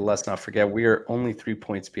in here, but let's not forget we are only 3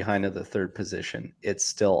 points behind of the third position. It's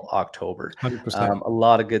still October. 100%. A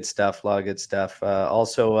lot of good stuff.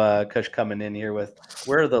 Also, Kush coming in here with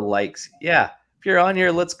where are the likes? Yeah. If you're on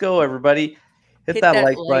here, let's go, everybody. Hit that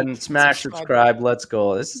like button, smash subscribe. Let's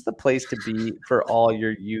go. This is the place to be for all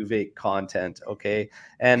your Juve content, okay?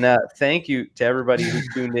 And thank you to everybody who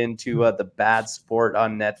tuned into the Bad Sport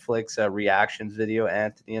on Netflix reactions video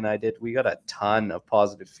Anthony and I did. We got a ton of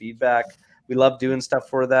positive feedback. We love doing stuff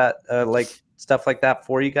for that, stuff like that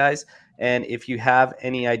for you guys. And if you have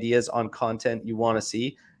any ideas on content you want to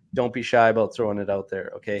see, don't be shy about throwing it out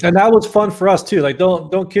there, okay? And that was fun for us too. Like,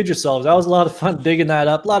 don't kid yourselves. That was a lot of fun digging that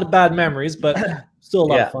up. A lot of bad memories, but still a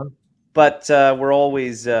lot of fun. But we're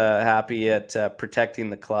always happy at protecting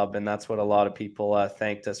the club, and that's what a lot of people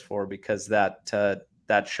thanked us for, because that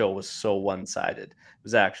show was so one-sided. It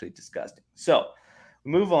was actually disgusting. So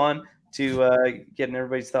we move on to getting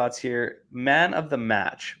everybody's thoughts here. Man of the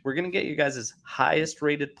match. We're going to get you guys' highest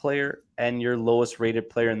rated player and your lowest rated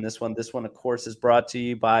player in this one. This one, of course, is brought to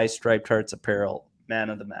you by Striped Hearts Apparel. Man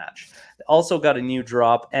of the match. Also got a new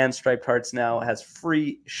drop, and Striped Hearts now has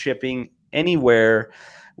free shipping anywhere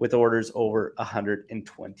with orders over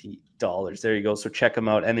 $120. There you go. So check them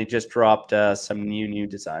out. And they just dropped some new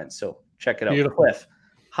designs. So check it out. Beautiful. Cliff,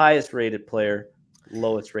 highest rated player,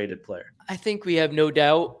 lowest rated player. I think we have no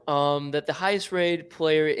doubt that the highest rated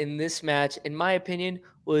player in this match, in my opinion,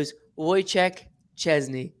 was Wojciech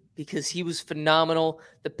Szczesny, because he was phenomenal.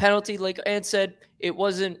 The penalty, like Ant said, it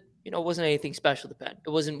wasn't anything special, the pen. It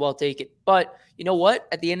wasn't well taken. But you know what?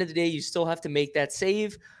 At the end of the day, you still have to make that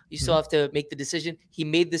save. You still have to make the decision. He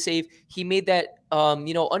made the save. He made that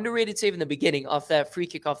underrated save in the beginning off that free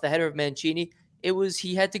kick, off the header of Mancini.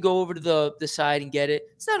 He had to go over to the side and get it.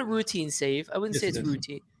 It's not a routine save. I wouldn't say it's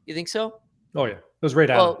routine. You think so? Oh yeah, it was right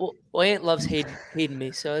out. Well, Ant loves hating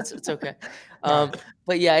me, so it's okay.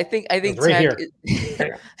 But yeah, I think right Tech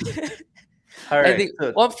here. All right. I think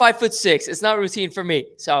I'm 5'6". It's not routine for me,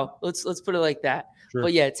 so let's put it like that. Sure.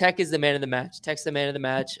 But yeah, Tech is the man of the match. Tech's the man of the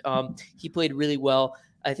match. He played really well.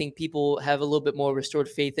 I think people have a little bit more restored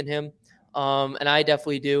faith in him, and I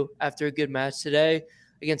definitely do after a good match today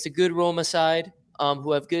against a good Roma side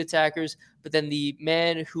who have good attackers. But then the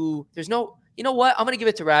man who you know what? I'm going to give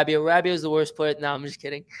it to Rabiot. Rabiot is the worst player. No, I'm just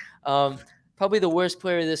kidding. Probably the worst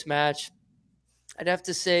player of this match. I'd have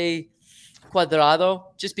to say Cuadrado,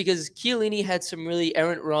 just because Chiellini had some really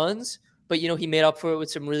errant runs, but, he made up for it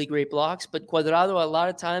with some really great blocks. But Cuadrado, a lot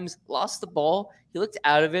of times, lost the ball. He looked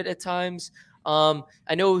out of it at times. I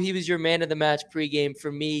know he was your man of the match pregame.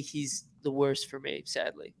 For me, he's the worst for me,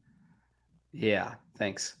 sadly. Yeah,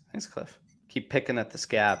 thanks. Thanks, Cliff. Keep picking at the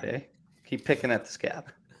scab, eh? Keep picking at the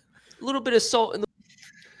scab. A little bit of salt in the.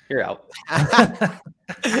 You're out.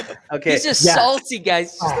 Okay. He's just salty,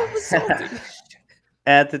 guys. Just a little bit salty.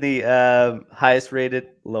 Anthony, highest rated,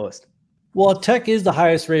 lowest. Well, Tech is the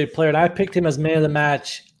highest rated player, and I picked him as man of the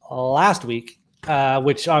match last week,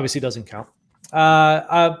 which obviously doesn't count.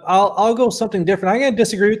 I'll go something different. I'm going to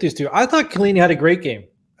disagree with these two. I thought Kalini had a great game.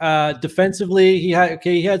 Defensively, he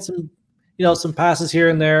had some, some passes here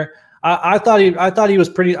and there. I thought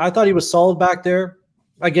he was solid back there.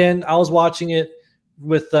 Again, I was watching it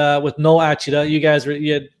with no Achida.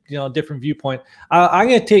 You had a different viewpoint. I'm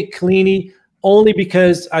going to take Kalini only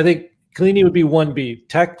because I think Kalini would be 1B.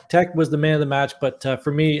 Tech was the man of the match, but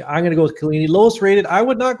for me, I'm going to go with Kalini. Lowest rated, I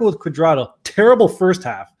would not go with Quadrado. Terrible first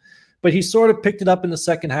half, but he sort of picked it up in the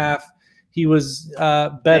second half. He was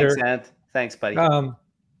better. Thanks, Ant. Thanks, buddy.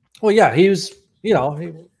 Well, yeah, he was.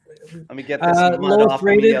 Let me get this mud off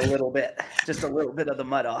me a little bit, just a little bit of the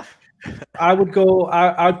mud off. I would go.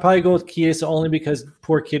 I'd probably go with Chiesa only because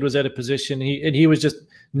poor kid was out of position. He was just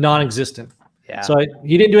non-existent. Yeah. So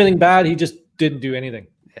he didn't do anything bad. He just didn't do anything.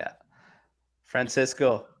 Yeah.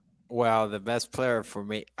 Francisco. Well, the best player for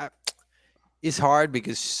me, it's hard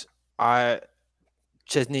because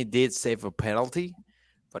Chesney did save a penalty,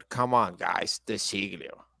 but come on, guys, De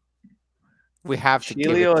Sciglio. We have to.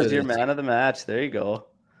 Sciglio is your man of the match. There you go.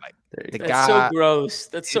 That's so gross.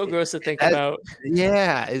 That's so gross to think about.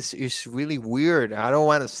 Yeah, it's really weird. I don't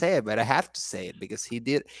want to say it, but I have to say it because he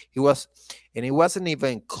wasn't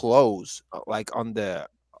even close. Like on the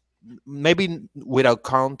maybe without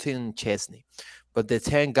counting Chesney, but the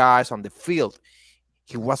 10 guys on the field,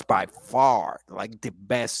 he was by far like the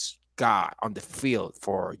best guy on the field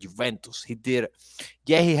for Juventus. He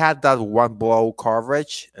had that one blow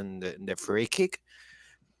coverage and the free kick,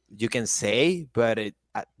 you can say, but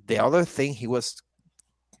the other thing, he was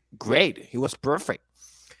great. He was perfect,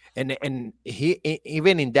 and he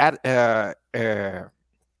even in that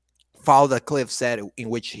foul that Cliff said, in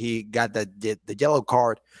which he got the yellow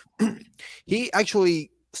card, he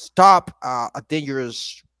actually stopped a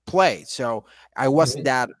dangerous play. So I wasn't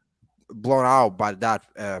that blown out by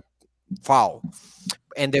that foul.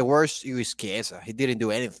 And the worst is Chiesa. He didn't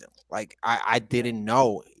do anything. Like I didn't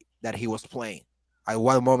know that he was playing. At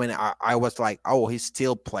one moment, I was like, "Oh, he's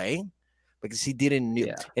still playing," because he didn't.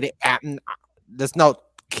 Yeah. And let's not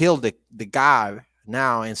kill the guy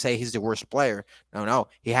now and say he's the worst player. No,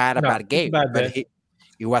 he had a bad game, but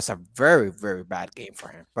it was a very, very bad game for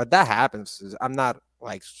him. But that happens. I'm not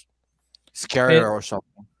like scared or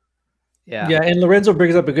something. Yeah, and Lorenzo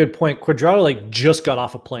brings up a good point. Quadrado just got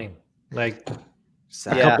off a plane, a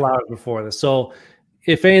couple hours before this. So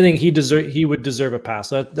if anything, he would deserve a pass.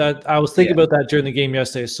 That I was thinking about that during the game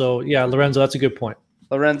yesterday. So yeah, Lorenzo, that's a good point.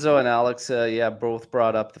 Lorenzo and Alex, both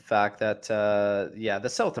brought up the fact that the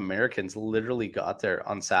South Americans literally got there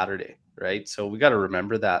on Saturday, right? So we got to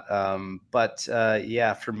remember that. But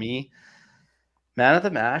for me, man of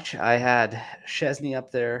the match, I had Chesney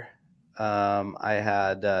up there. I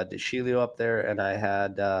had De Sciglio up there, and I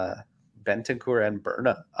had Bentancur and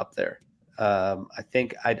Berna up there. I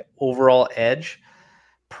think I'd overall edge,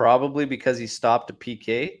 probably because he stopped a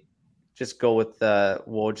PK. Just go with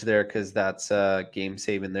Woj there because that's game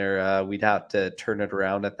saving there. We'd have to turn it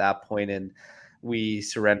around at that point, and we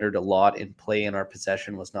surrendered a lot in play, and our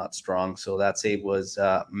possession was not strong. So that save was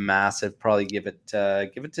massive. Probably give it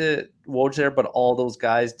to Woj there, but all those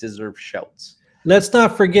guys deserve shouts. Let's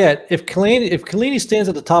not forget, if Kalini stands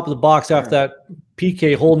at the top of the box after that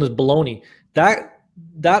PK holding his baloney,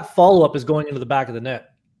 that follow-up is going into the back of the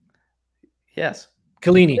net. Yes.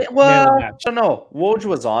 Kalini. Well, no. Woj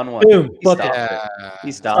was on one. Boom.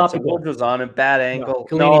 He stopped it. Woj was on a bad angle.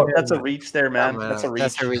 No, that's a reach there, man. That's a reach.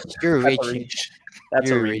 That's a reach. You're reaching. That's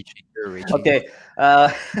a reach. You're reaching. Okay.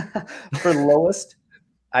 For lowest,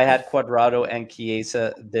 I had Quadrado and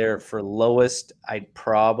Chiesa there for lowest. I'd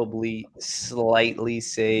probably slightly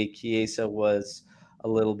say Chiesa was a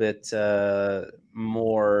little bit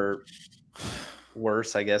more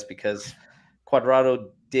worse, I guess, because Quadrado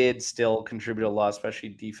did still contribute a lot, especially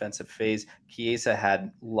defensive phase. Chiesa had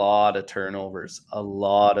a lot of turnovers,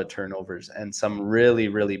 and some really,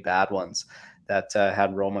 really bad ones that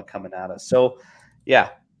had Roma coming at us. So,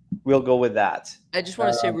 yeah, we'll go with that. I just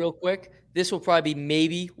want to say real quick, this will probably be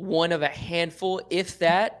maybe one of a handful, if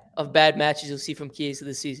that, of bad matches you'll see from Chiesa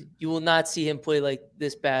this season. You will not see him play like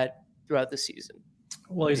this bad throughout the season.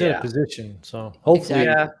 Well, he's in a position, so hopefully.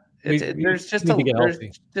 Yeah. There's just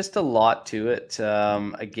a lot to it.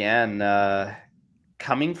 Again,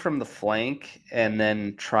 coming from the flank and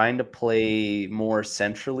then trying to play more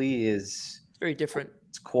centrally is very different.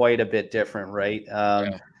 It's quite a bit different, right?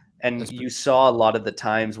 And you saw a lot of the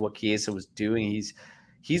times what Chiesa was doing.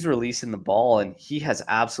 He's releasing the ball and he has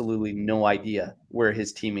absolutely no idea where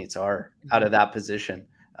his teammates are out of that position.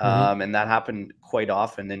 And that happened quite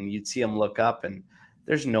often. And you'd see him look up, and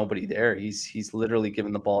there's nobody there. He's literally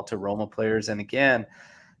giving the ball to Roma players. And again,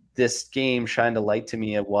 this game shined a light to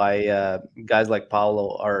me at why guys like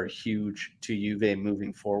Paulo are huge to Juve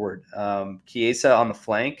moving forward. Chiesa on the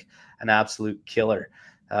flank, an absolute killer.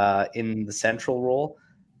 In the central role,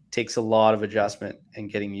 takes a lot of adjustment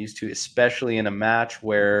and getting used to, especially in a match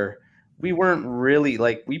where we weren't really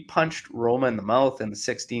we punched Roma in the mouth in the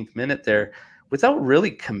 16th minute there without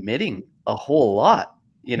really committing a whole lot,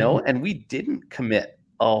 and we didn't commit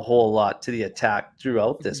a whole lot to the attack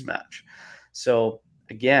throughout this match. So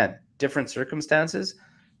again, different circumstances.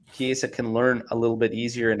 Chiesa can learn a little bit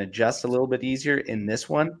easier and adjust a little bit easier. In this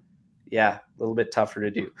one, yeah, a little bit tougher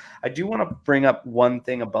to do. I do want to bring up one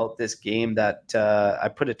thing about this game that I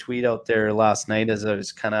put a tweet out there last night as I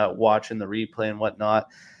was kind of watching the replay and whatnot,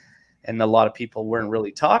 and a lot of people weren't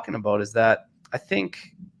really talking about, is that I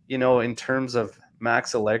think, in terms of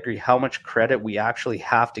Max Allegri, how much credit we actually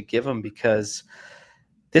have to give him, because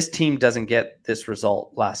this team doesn't get this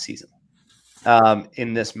result last season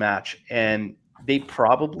in this match, and they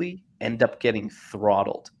probably end up getting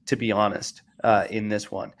throttled, to be honest, in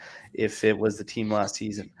this one, if it was the team last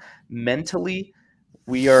season. Mentally,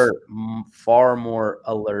 we are far more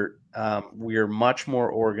alert. We are much more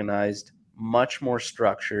organized, much more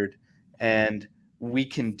structured, and we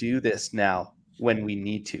can do this now when we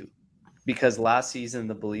need to. Because last season,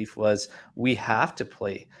 the belief was we have to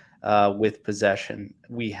play with possession.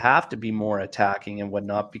 We have to be more attacking and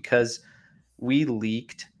whatnot, because we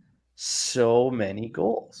leaked so many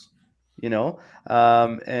goals,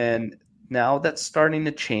 and now that's starting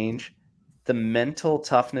to change. The mental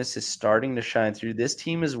toughness is starting to shine through. This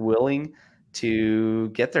team is willing to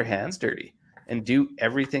get their hands dirty and do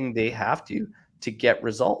everything they have to get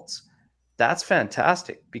results. That's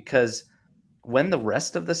fantastic, because when the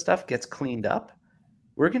rest of the stuff gets cleaned up,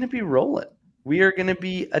 we're going to be rolling. We are going to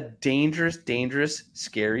be a dangerous, dangerous,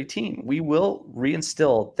 scary team. We will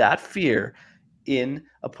reinstill that fear in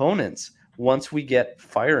opponents once we get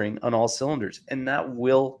firing on all cylinders, and that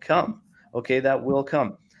will come. Okay, that will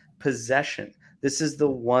come. Possession. This is the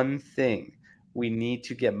one thing we need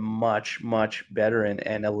to get much, much better in,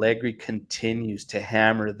 and Allegri continues to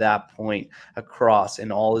hammer that point across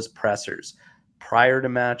in all his pressers, prior to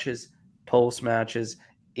matches, post matches.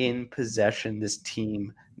 In possession, this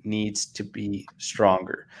team needs to be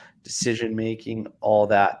stronger. Decision making, all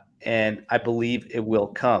that, and I believe it will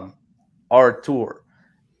come. Artur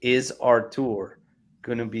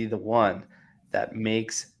going to be the one that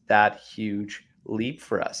makes that huge leap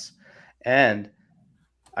for us? And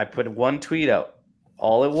I put one tweet out.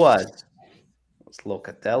 All it was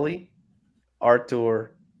Locatelli,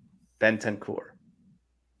 Artur, Bentancur.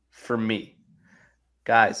 For me,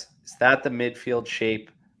 guys, is that the midfield shape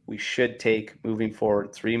we should take moving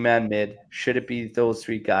forward? Three-man mid. Should it be those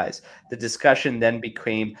three guys? The discussion then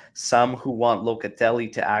became some who want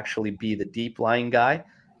Locatelli to actually be the deep-lying guy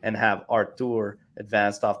and have Artur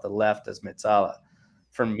advanced off the left as Mezzala.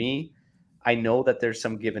 For me, I know that there's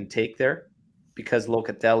some give and take there, because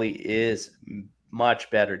Locatelli is much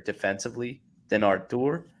better defensively than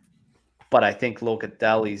Artur, but I think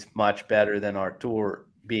Locatelli's much better than Artur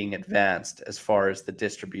being advanced as far as the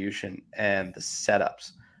distribution and the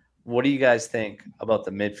setups. What do you guys think about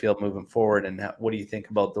the midfield moving forward, and what do you think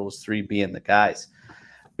about those three being the guys?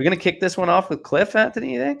 We're going to kick this one off with Cliff,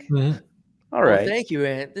 Anthony, you think? Mm-hmm. All right. Well, thank you,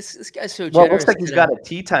 Ant. This guy's so generous. Well, it looks like he's got a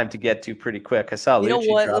tea time to get to pretty quick. I saw. You know Lucci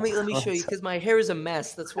what? drop Let me show you, because my hair is a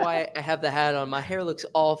mess. That's why I have the hat on. My hair looks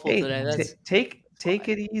awful today. That's take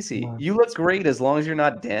it easy. You look great as long as you're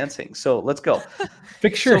not dancing. So let's go.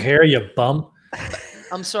 Fix your hair, you bum.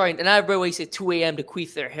 I'm sorry, and everybody wakes at 2 a.m. to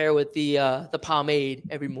queef their hair with the pomade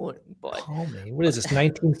every morning. But pomade? What is this?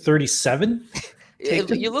 1937?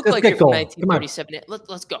 You look like you're from 1937.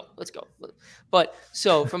 Let's go. But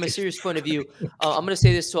so, from a serious point of view, I'm going to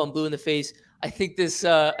say this till I'm blue in the face. I think this is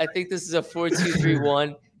a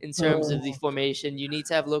 4-2-3-1 in terms of the formation. You need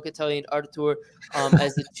to have Locatelli and Artur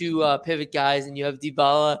as the two pivot guys, and you have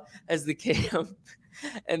Dybala as the cam.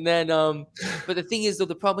 And then, but the thing is, though,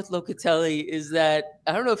 the problem with Locatelli is that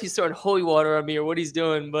I don't know if he's throwing holy water on me or what he's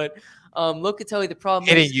doing, but Locatelli, the problem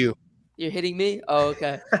is you. You're hitting me? Oh,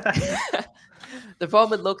 okay. The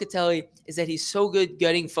problem with Locatelli is that he's so good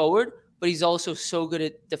getting forward, but he's also so good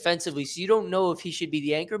at defensively. So you don't know if he should be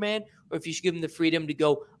the anchor man or if you should give him the freedom to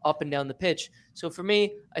go up and down the pitch. So for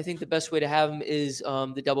me, I think the best way to have him is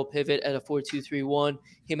the double pivot at a 4-2-3-1,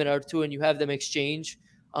 him and Artur, and you have them exchange.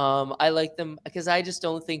 I like them because I just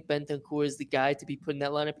don't think Bentancur is the guy to be put in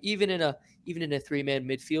that lineup, even in a three-man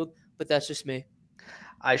midfield. But that's just me.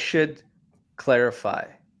 I should clarify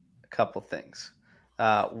a couple things.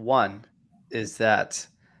 One is that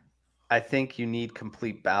I think you need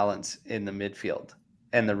complete balance in the midfield.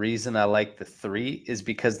 And the reason I like the three is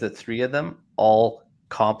because the three of them all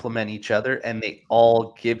complement each other and they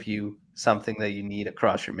all give you something that you need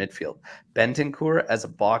across your midfield. Bentancur as a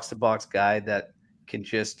box to box guy that can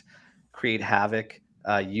just create havoc,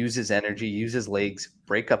 use his energy, use his legs,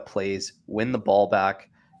 break up plays, win the ball back,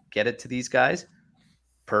 get it to these guys.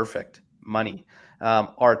 Perfect money.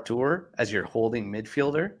 Artur as your holding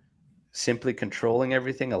midfielder, simply controlling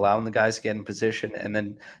everything, allowing the guys to get in position, and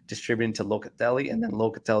then distributing to Locatelli, and then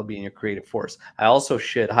Locatelli being your creative force. I also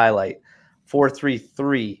should highlight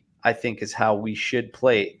 4-3-3, I think, is how we should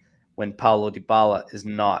play when Paulo Dybala is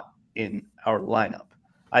not in our lineup.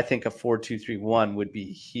 I think a 4-2-3-1 would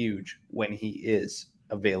be huge when he is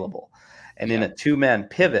available. And in a two-man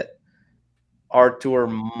pivot, Artur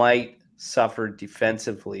might suffer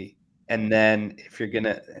defensively. And then if you're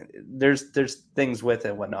gonna, there's things with it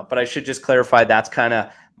and whatnot. But I should just clarify that's kind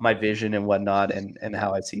of my vision and whatnot, and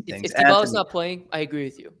how I see things. If Dybala's not playing, I agree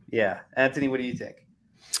with you. Yeah, Anthony, what do you think?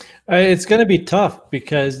 It's going to be tough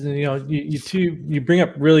because you bring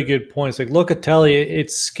up really good points. Like Locatelli,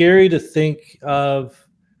 it's scary to think of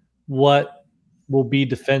what will be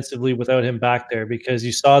defensively without him back there, because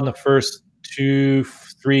you saw in the first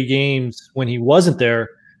 2-3 games when he wasn't there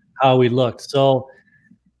how he looked. So,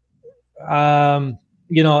 I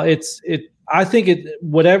think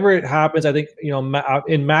whatever it happens, I think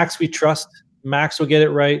in Max we trust. Max will get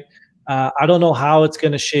it right. I don't know how it's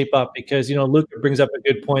going to shape up because Luca brings up a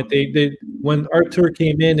good point. They when Artur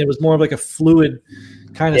came in, it was more of like a fluid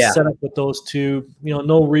kind of setup with those two.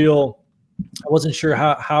 No real. I wasn't sure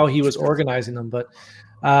how he was organizing them, but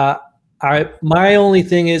my only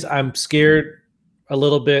thing is I'm scared a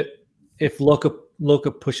little bit if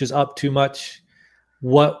Luca pushes up too much,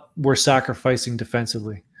 what we're sacrificing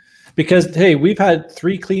defensively. Because hey, we've had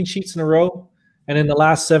 3 clean sheets in a row. And in the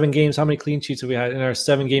last 7 games, how many clean sheets have we had in our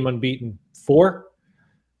 7-game unbeaten? 4?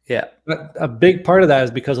 Yeah. A big part of that is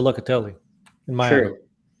because of Locatelli, in my opinion.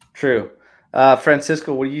 True.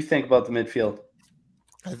 Francisco, what do you think about the midfield?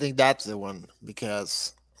 I think that's the one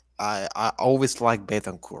because I always like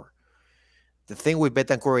Bentancur. The thing with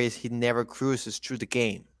Bentancur is he never cruises through the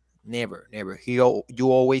game. Never. You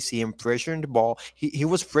always see him pressuring the ball. He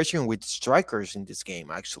was pressuring with strikers in this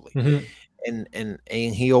game, actually. Mm-hmm. And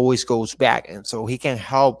he always goes back, and so he can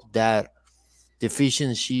help that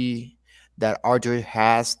deficiency that Artur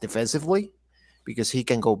has defensively because he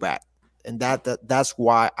can go back, and that's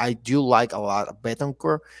why I do like a lot of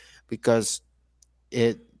Bentancur because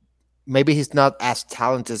maybe he's not as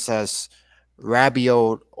talented as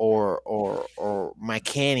Rabiot or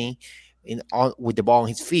McKennie with the ball on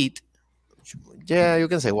his feet. Yeah, you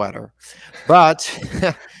can say whatever, but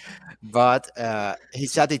but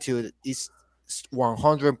his attitude is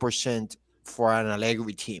 100% for an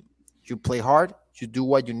Allegri team. You play hard, you do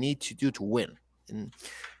what you need to do to win, and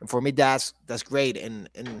for me that's great. And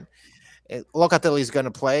Locatelli is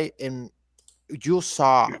gonna play, and you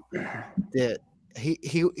saw that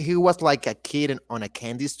he was like a kid on a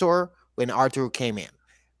candy store when Artur came in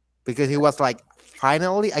because he was like,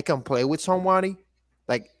 finally I can play with somebody.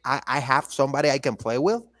 Like I have somebody I can play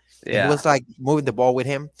with. And he was like moving the ball with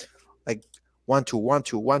him, like 1-2,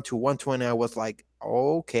 1-2, 1-2, 1-2, and I was like,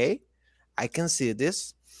 okay, I can see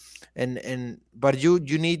this, but you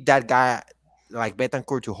need that guy like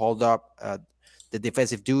Bentancur to hold up the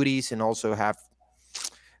defensive duties and also have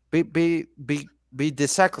be the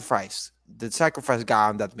sacrifice guy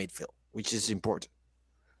on that midfield, which is important.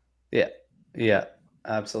 Yeah,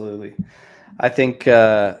 absolutely. I think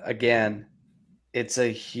again, it's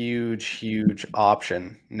a huge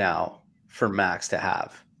option now for Max to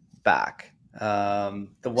have back. The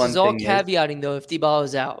one This is all thing caveating though if Dybala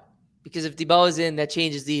is out, because if Dybala is in, that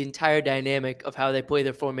changes the entire dynamic of how they play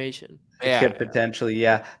their formation. It could potentially,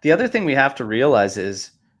 yeah. The other thing we have to realize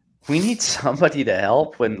is we need somebody to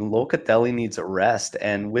help when Locatelli needs a rest,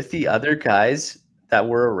 and with the other guys that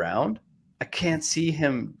were around, I can't see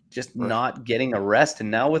him just not getting a rest.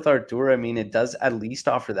 And now with Artur, I mean, it does at least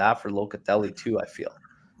offer that for Locatelli too, I feel.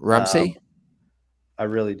 Ramsey? I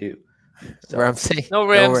really do. So, Ramsey? No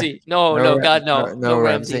Ramsey. No, God, no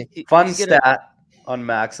Ramsey. Fun stat on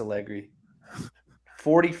Max Allegri.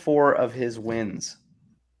 44 of his wins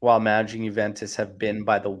while managing Juventus have been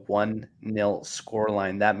by the 1-0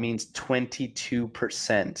 scoreline. That means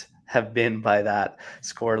 22% have been by that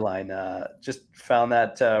scoreline. Just found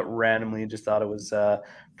that randomly and just thought it was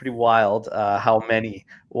pretty wild how many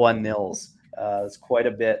 1-0s. It's quite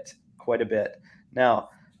a bit. Now,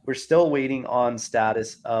 we're still waiting on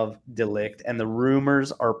status of De Ligt, and the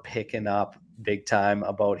rumors are picking up big time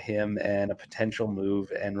about him and a potential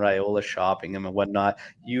move and Raiola shopping him and whatnot.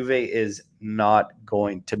 Juve is not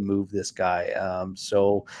going to move this guy.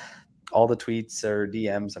 So all the tweets or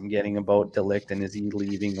DMs I'm getting about De Ligt and is he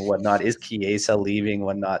leaving and whatnot, is Chiesa leaving,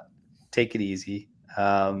 whatnot, take it easy.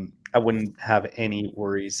 I wouldn't have any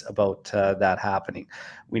worries about that happening.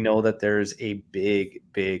 We know that there's a big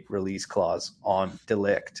release clause on De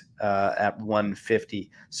Ligt at 150.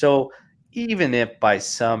 So even if by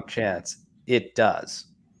some chance it does,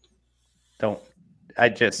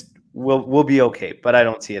 we'll be okay, but I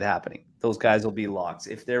don't see it happening. Those guys will be locks.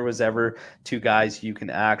 If there was ever two guys you can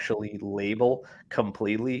actually label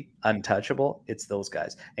completely untouchable, it's those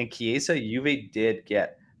guys. And Chiesa, Juve did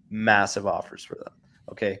get massive offers for them.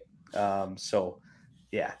 Okay. So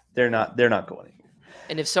yeah, they're not going anywhere.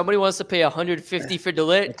 And if somebody wants to pay 150 for De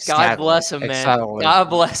Ligt, God Exactly, bless him, man. exactly. God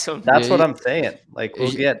bless him. That's Yeah, what I'm saying. Like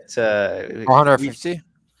we'll get 150.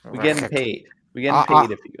 we getting paid. We getting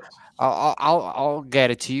paid if he goes. I'll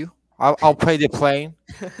get it to you. I'll pay the plane.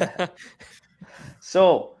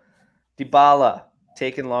 So Dybala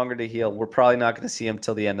taking longer to heal. We're probably not going to see him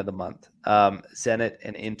till the end of the month. Zenit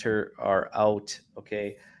and Inter are out.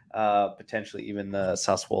 Okay. Potentially even the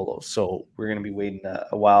Sassuolo. So we're going to be waiting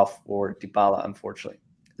a while for Dybala, unfortunately.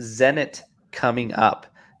 Zenit coming up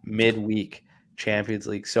midweek, Champions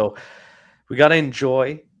League. So we got to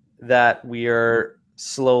enjoy that we are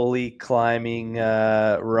slowly climbing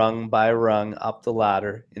rung by rung up the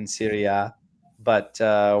ladder in Serie A. But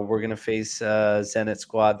we're going to face a Zenit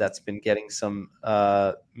squad that's been getting some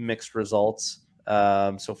mixed results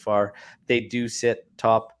so far. They do sit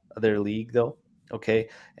top of their league, though. Okay.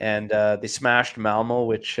 And they smashed Malmo,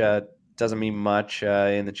 which doesn't mean much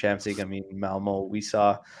in the Champions League. I mean, Malmo, we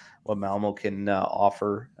saw what Malmo can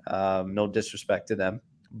offer. No disrespect to them.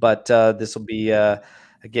 But this will be,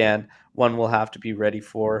 again, one we'll have to be ready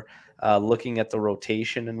for. Looking at the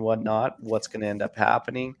rotation and whatnot, what's going to end up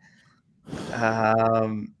happening.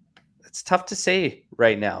 It's tough to say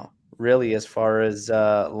right now, really, as far as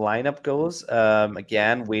lineup goes.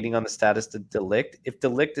 Again, waiting on the status of De Ligt. If De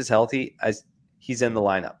Ligt is healthy, he's in the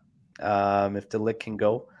lineup. If De Ligt can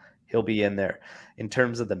go, he'll be in there. In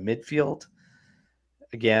terms of the midfield,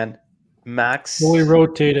 again, Max. Fully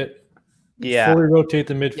rotate it. Yeah. Fully rotate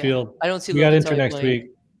the midfield. I don't see We got Locatelli Inter next playing.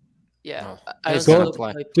 week. Yeah. No. I don't He's see gonna Locatelli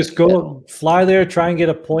play. playing. Just go fly there, try and get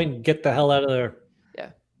a point, and get the hell out of there.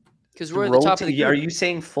 Because we're at the top of the Are group. you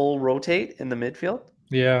saying full rotate in the midfield?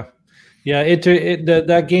 Yeah.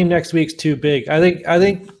 That game next week's too big. I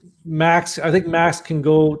think Max can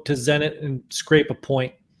go to Zenit and scrape a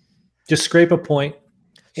point. Just scrape a point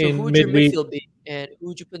So in who would your midweek. midfield be? And who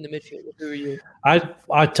would you put in the midfield? Who are you?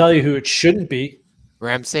 I tell you who it shouldn't be.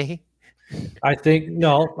 Ramsey. I think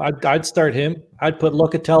no. I'd start him. I'd put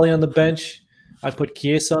Locatelli on the bench. I'd put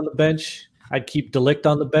Chiesa on the bench. I'd keep De Ligt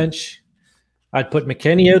on the bench. I'd put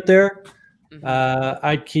McKennie out there.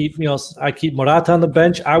 I'd keep Morata on the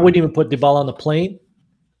bench. I wouldn't even put Dybala on the plane.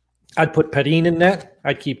 I'd put Perin in net.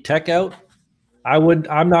 I'd keep Tech out.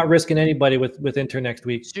 I'm not risking anybody with Inter next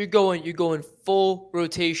week. So you're going full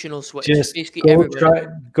rotational switch. Just basically go everybody.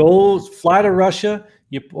 go fly to Russia,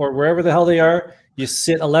 or wherever the hell they are. You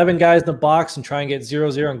sit 11 guys in the box and try and get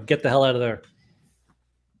 0-0 and get the hell out of there.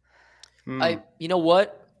 You know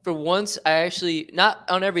what? For once, I actually, not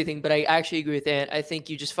on everything, but I actually agree with Ant. I think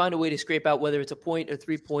you just find a way to scrape out, whether it's a point or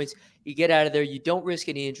 3 points. You get out of there. You don't risk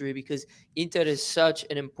any injury because Inter is such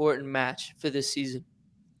an important match for this season.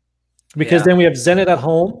 Because then we have Zenit at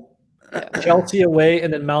home, Yeah. Chelsea away,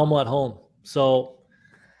 and then Malmo at home. So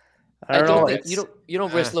I don't know. think you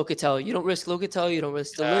don't risk Locatelli. You don't risk Locatelli. You don't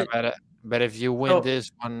risk De Ligt. But if you win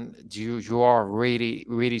this one, you are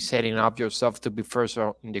really setting up yourself to be first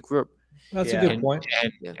in the group. that's a good point.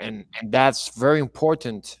 And that's very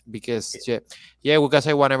important because we guys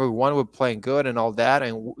won everyone. We're playing good and all that,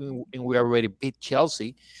 and we already beat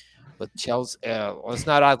Chelsea. But Chelsea, let's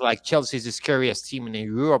not act like Chelsea is the scariest team in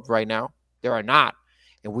Europe right now. They are not,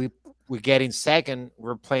 and we're getting second.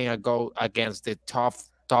 We're playing against the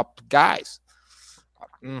top guys.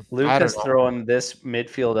 Lucas throwing this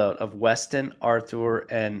midfield out of Weston, Arthur,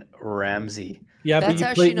 and Ramsey. Yeah, That's but you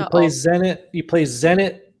actually play not Zenit. You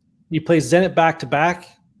play Zenit back to back.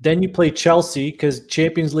 Then you play Chelsea because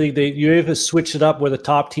Champions League. You have switched it up where the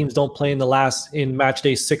top teams don't play in match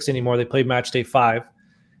day 6 anymore. They play match day 5,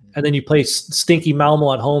 and then you play stinky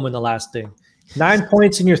Malmo at home in the last thing. 9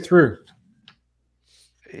 points and you're through.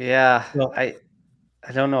 Yeah, Well- I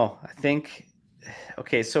don't know. I think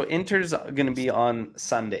so Inter's going to be on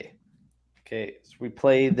Sunday. Okay, so we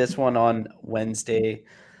play this one on Wednesday.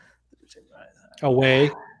 Away.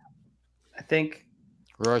 I think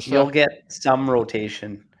Russia. you'll get some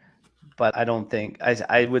rotation, but I don't think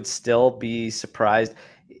I would still be surprised.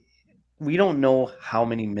 We don't know how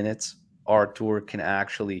many minutes Arthur can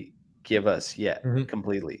actually give us yet Mhm.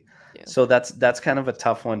 completely. Yeah. So that's kind of a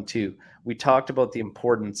tough one too. We talked about the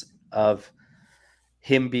importance of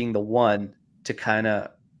him being the one to kind of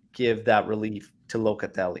give that relief to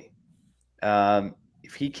Locatelli.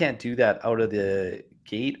 If he can't do that out of the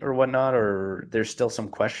gate or whatnot, or there's still some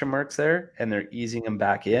question marks there, and they're easing him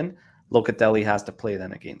back in, Locatelli has to play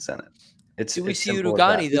then against Zenit. Do we It's see simple as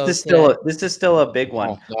that. Urugani though This is still a big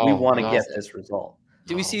one. Oh, We no, want to no, get this result.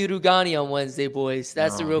 Do we no. see Urugani on Wednesday, boys?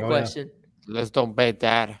 That's the No. real Oh, yeah. question. Let's don't bet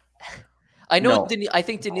that. I know. No. I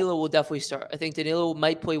think Danilo will definitely start. I think Danilo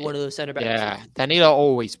might play one of those center backs. Yeah, Danilo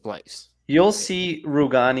always plays. You'll see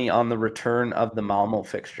Rugani on the return of the Malmo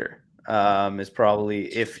fixture. Is probably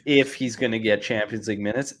if he's going to get Champions League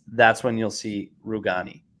minutes, that's when you'll see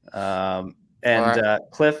Rugani.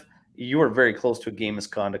 Cliff, you were very close to a game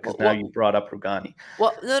misconduct because now Well- you brought up Rugani.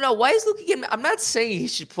 Well, no. Why is Luka getting? I'm not saying he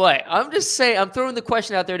should play. I'm just saying I'm throwing the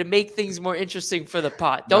question out there to make things more interesting for the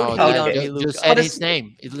pot. Don't No, hate just- on me, you Luka. said But his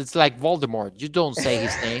name. It's like Voldemort. You don't say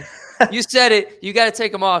his name. You said it. You got to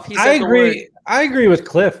take him off. He said I the word. agree. I agree with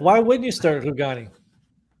Cliff. Why wouldn't you start Rugani?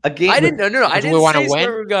 A game. I didn't. No. I Because we didn't wanna say start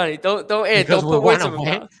win? Rugani. Don't Ed. Because Don't we put words wanna in my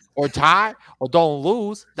win? mouth. Or tie or don't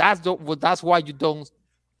lose. That's why you don't.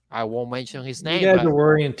 I won't mention his You name. guys but are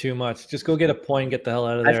worrying too much. Just go get a point, and get the hell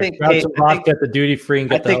out of I there. think- Grab hey, some I vodka think- at the duty free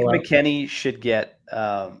and I get the think hell out. McKennie should get.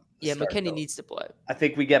 Yeah, start, McKennie though. needs to play. I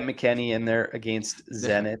think we get McKennie in there against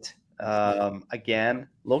Zenit. Again,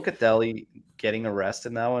 Locatelli getting a rest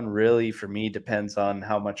in that one really, for me, depends on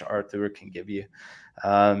how much Arthur can give you.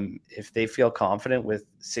 If they feel confident with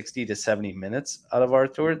 60 to 70 minutes out of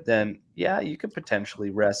Arthur, then yeah, you could potentially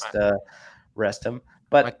rest him.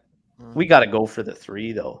 But we got to go for the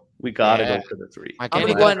 3, though. We got to Yeah. go for the 3. I'm gonna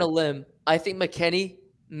McKennie go out on doesn't- a limb. I think McKennie,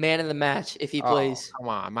 man of the match, if he Oh, plays. come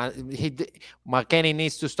on, man. McKennie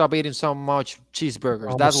needs to stop eating so much cheeseburgers.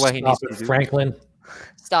 Almost That's what he needs stop to it, do. Franklin.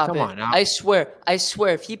 Stop Come it. on now. I swear,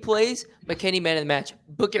 if he plays, McKennie man of the match.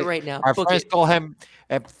 Book it right now. Our Book friends it. call him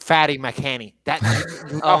Fatty McKennie. That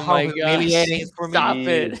you know Oh how my humiliating gosh. it for me. Stop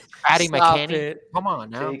it. Fatty Stop McKennie. it. Come on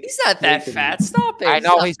now. Take- He's not that Take it fat. easy. Stop it. I know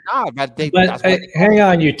Stop. he's not, but they. But that's what they hang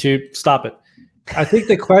on, YouTube. Stop it. I think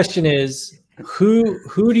the question is who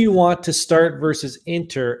do you want to start versus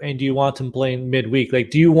Inter, and do you want them playing midweek? Like,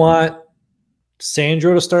 do you want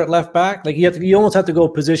Sandro to start left back? Like, you almost have to go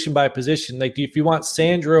position by position. Like, if you want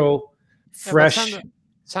Sandro Yeah, but fresh,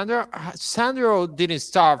 Sandro didn't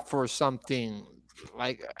start for something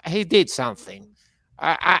like he did something.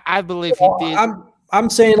 I believe he did. I'm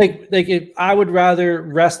saying like if I would rather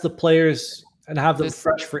rest the players and have them This-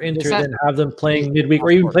 fresh for Inter this- than have them playing midweek, Of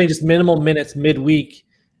or even course. playing just minimal minutes midweek.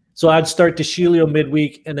 So I'd start DeShilio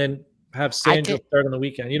midweek and then have Sandro can- start on the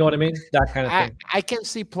weekend. You know what I mean? That kind of thing. I can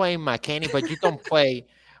see playing McKennie, but you don't play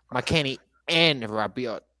McKennie and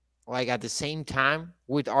Rabiot like at the same time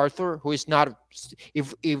with Arthur, who is not.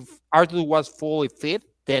 If Arthur was fully fit,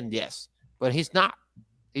 then yes, but he's not.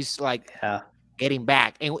 He's like Yeah. getting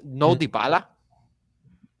back, and no Mm. Dybala.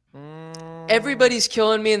 Everybody's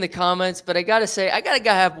killing me in the comments, but I gotta say, I gotta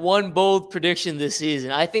have one bold prediction this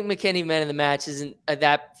season. I think McKennie man of the match isn't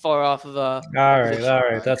that far off of a. All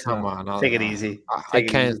right. That's Come enough. on, Take it easy. I Take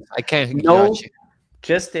it can't. easy. I can't No. judge you.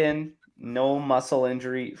 Just in, no muscle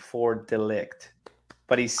injury for Delict,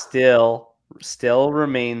 but he still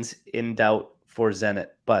remains in doubt for Zenit.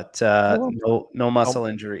 But no muscle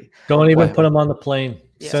injury. Don't even Well, put him on the plane.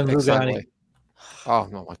 Yeah, Send Rugani. Exactly. Oh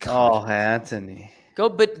no, my God. Oh, Anthony. Go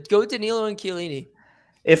Danilo and Chiellini.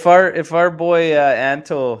 If our boy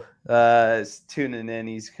Anto is tuning in,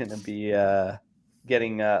 he's gonna be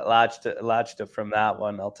getting latched from that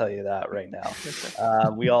one. I'll tell you that right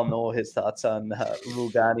now. We all know his thoughts on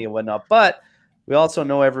Rugani and whatnot, but we also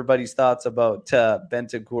know everybody's thoughts about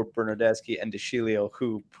Bentancur, Bernardeschi, and DeShilio,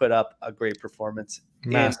 who put up a great performance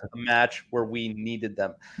Massive. in a match where we needed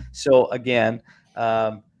them. So again,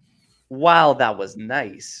 while that was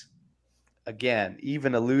nice, again,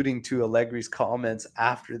 even alluding to Allegri's comments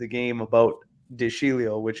after the game about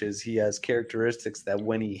DeShilio, which is he has characteristics that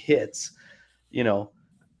when he hits,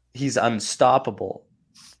 he's unstoppable.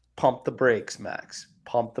 Pump the brakes, Max.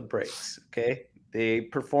 Pump the brakes. Okay. They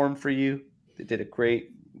performed for you. They did a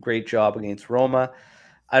great job against Roma.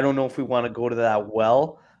 I don't know if we want to go to that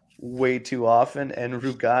well way too often. And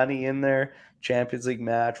Rugani in there, Champions League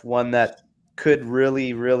match, one that could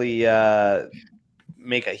really, really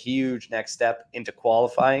make a huge next step into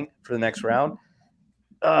qualifying for the next round.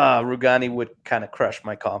 Rugani would kind of crush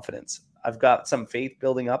my confidence. I've got some faith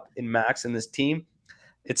building up in Max and this team.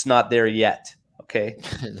 It's not there yet. Okay,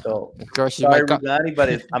 so Crushes sorry, Rugani,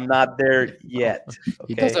 but I'm not there yet.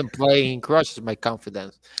 He Okay, doesn't play. He crushes my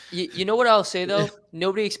confidence. You know what I'll say though?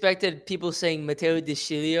 Nobody expected people saying Matteo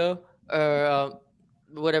Deschilio or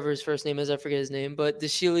whatever his first name is. I forget his name, but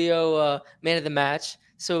Deschilio man of the match.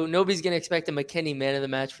 So nobody's gonna expect a McKennie man of the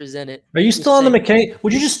match for Zenit. Are you Just still on the saying. McKennie?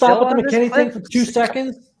 Would you just stop Still with the on this, McKennie thing Cliff? for 2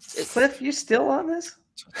 seconds? Cliff, you still on this?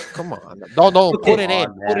 Come on, don't Okay. put it in.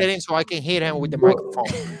 Come on, Put man. it in so I can hit him with the Well-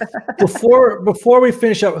 microphone. Before we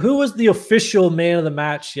finish up, who was the official man of the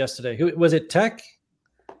match yesterday? Who was it? Tech?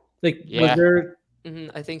 Like, Yeah. was there?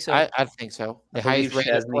 I think so. I think so. The I believe highest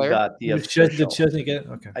rated Chesney player. got the Did official. Chesney get?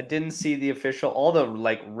 Okay. I didn't see the official. All the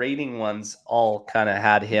like rating ones all kind of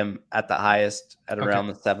had him at the highest at Okay. around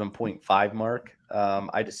the 7.5 mark.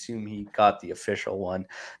 I'd assume he got the official one,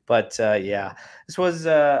 but yeah, this was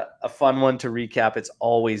a fun one to recap. It's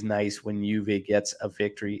always nice when Juve gets a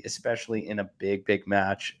victory, especially in a big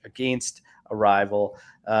match against a rival.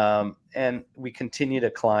 And we continue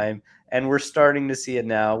to climb, and we're starting to see it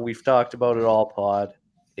now. We've talked about it all pod.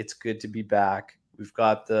 It's good to be back. We've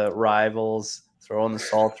got the rivals throwing the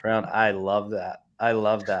salt around. I love that.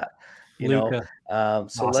 You Luka. know,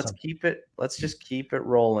 so let's Awesome. keep it. Let's just keep it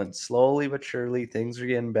rolling slowly but surely. Things are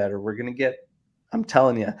getting better. We're gonna get. I'm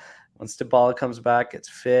telling you, once Dybala comes back, it's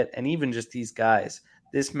fit, and even just these guys.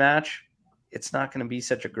 This match, it's not going to be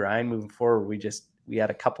such a grind moving forward. We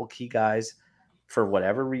had a couple key guys for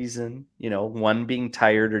whatever reason. You know, one being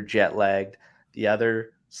tired or jet lagged, the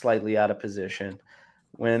other slightly out of position.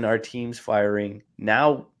 When our team's firing,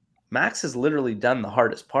 now Max has literally done the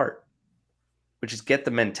hardest part, which is get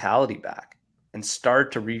the mentality back and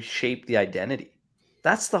start to reshape the identity.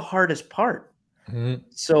 That's the hardest part. Mhm.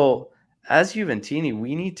 So, as Juventini,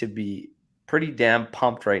 we need to be pretty damn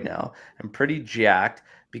pumped right now and pretty jacked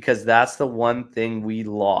because that's the one thing we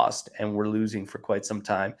lost and we're losing for quite some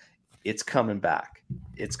time. It's coming back.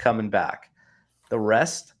 It's coming back. The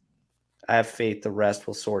rest, I have faith the rest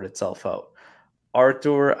will sort itself out.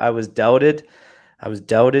 Arthur, I was doubted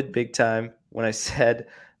big time when I said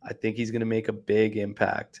I think he's going to make a big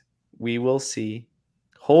impact. We will see.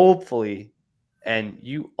 Hopefully, and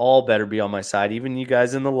you all better be on my side, even you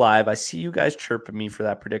guys in the live. I see you guys chirping me for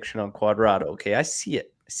that prediction on Quadrado. Okay, I see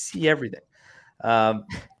it. I see everything.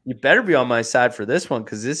 You better be on my side for this one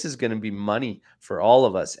because this is going to be money for all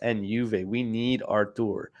of us. And Juve, we need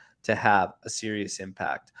Arthur to have a serious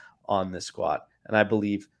impact on this squad, and I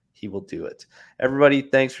believe he will do it. Everybody,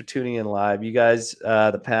 thanks for tuning in live. You guys,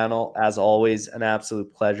 the panel, as always, an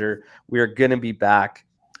absolute pleasure. We are going to be back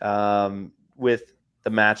with the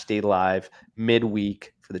Match Day Live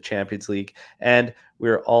midweek for the Champions League. And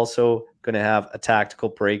we're also going to have a tactical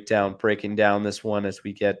breakdown, breaking down this one as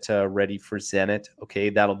we get ready for Zenit. Okay,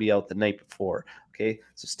 that'll be out the night before. Okay,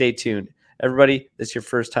 so stay tuned. Everybody, this is your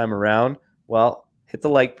first time around. Well, hit the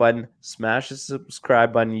like button, smash the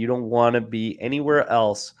subscribe button. You don't want to be anywhere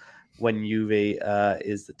else when Juve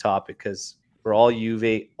is the topic because we're all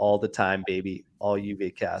Juve all the time, baby. All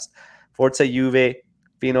Juve cast. Forza Juve,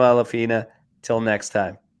 Fino alla fine. Till next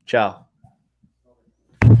time. Ciao.